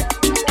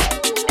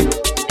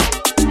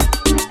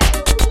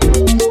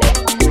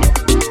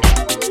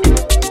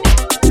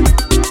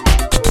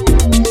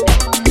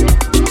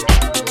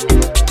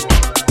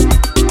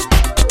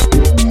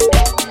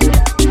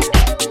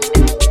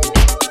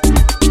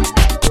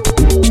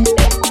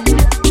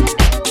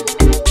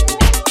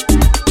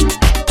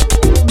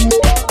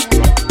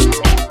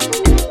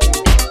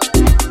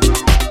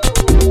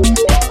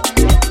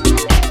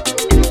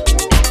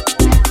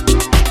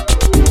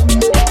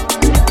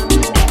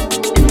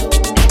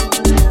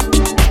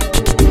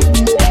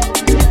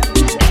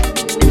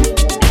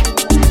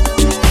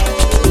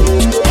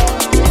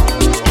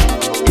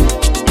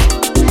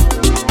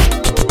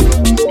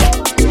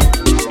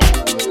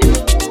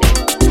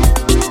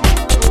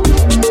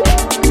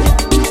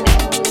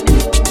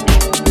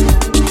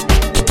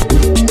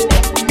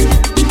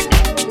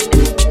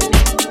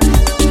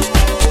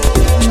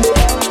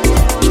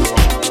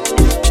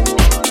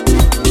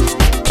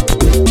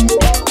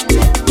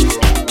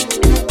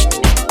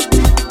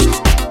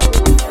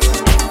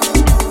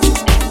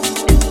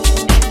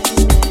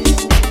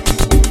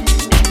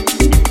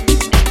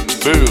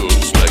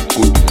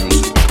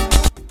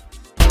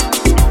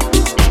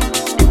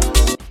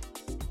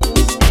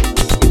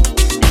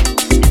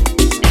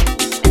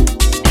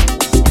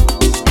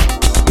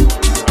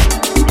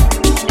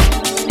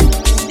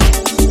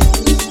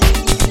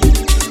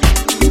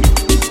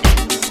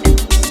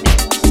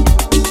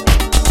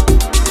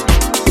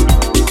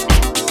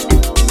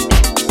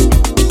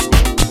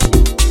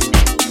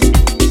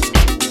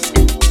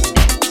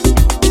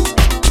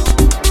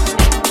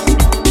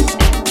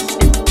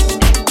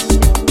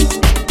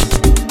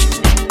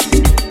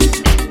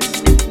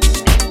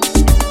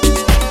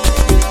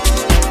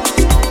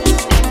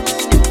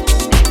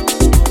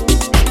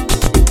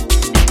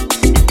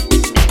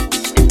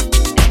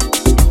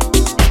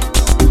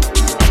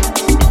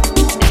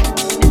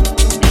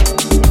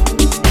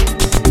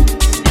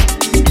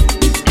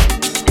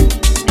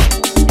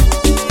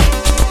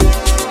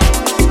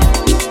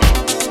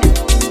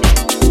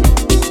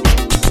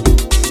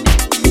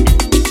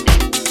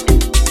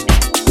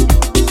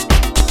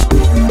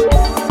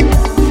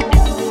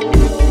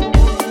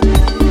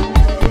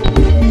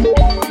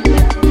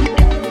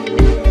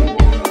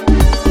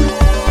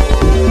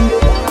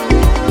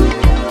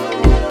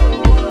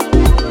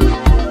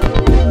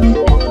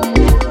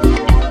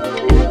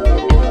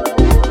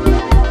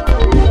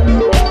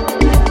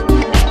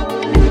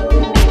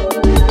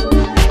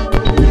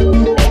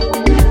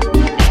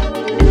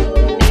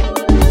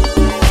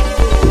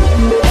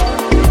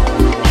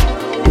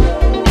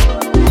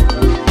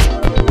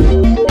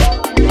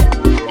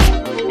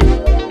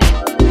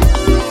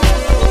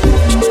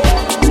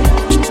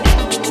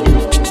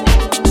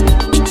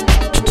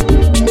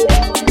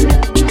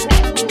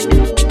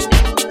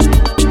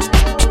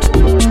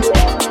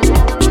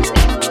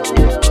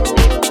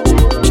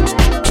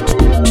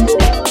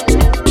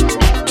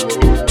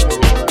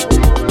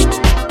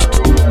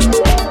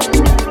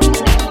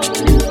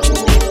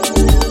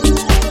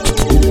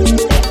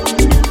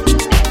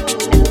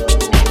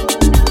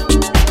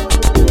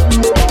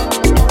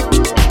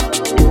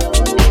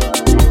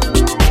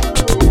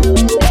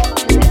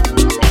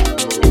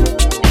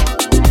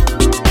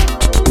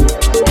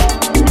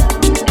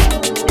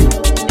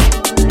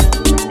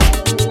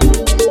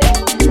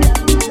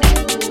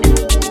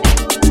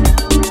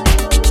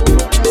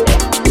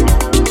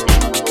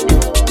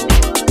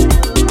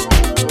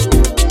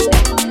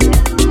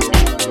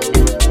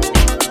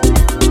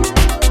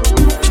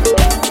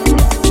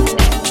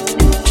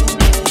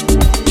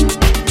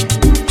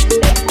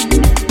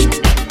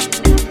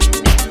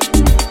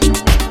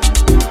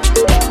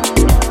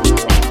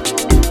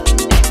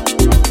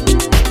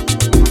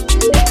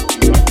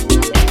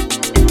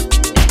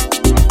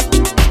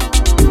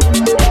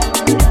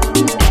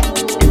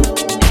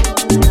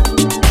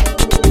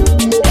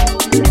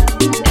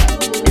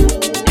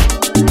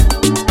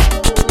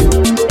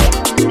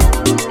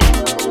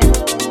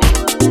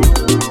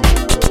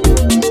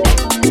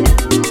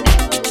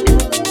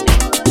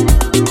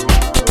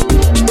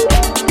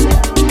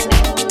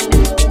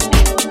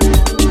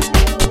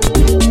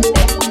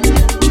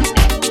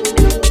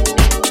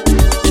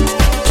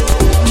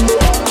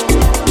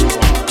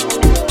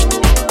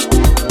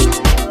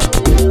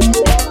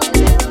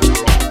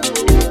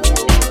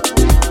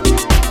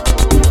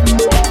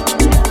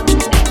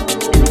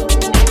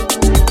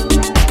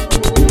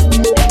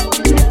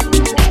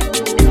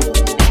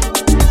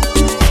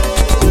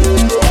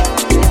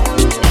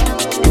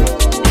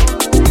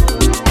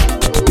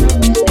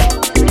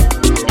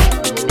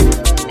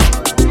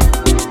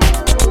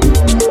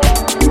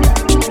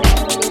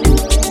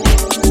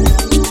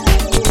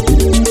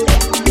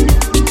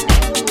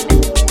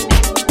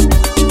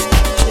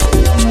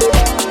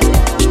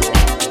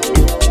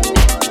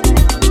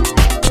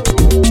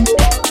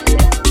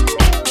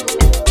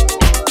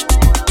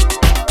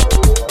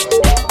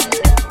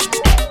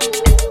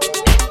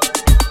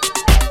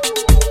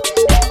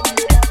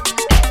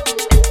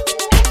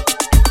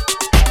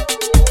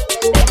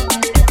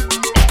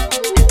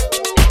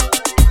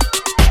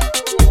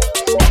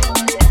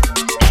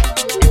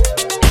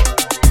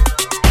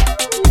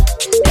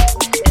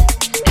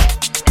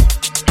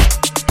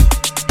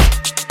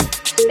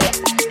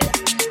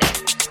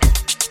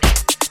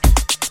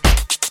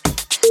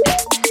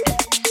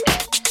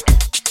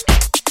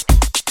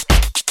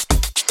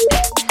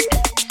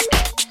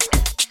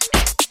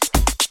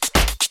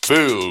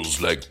 feels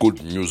like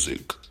good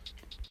music.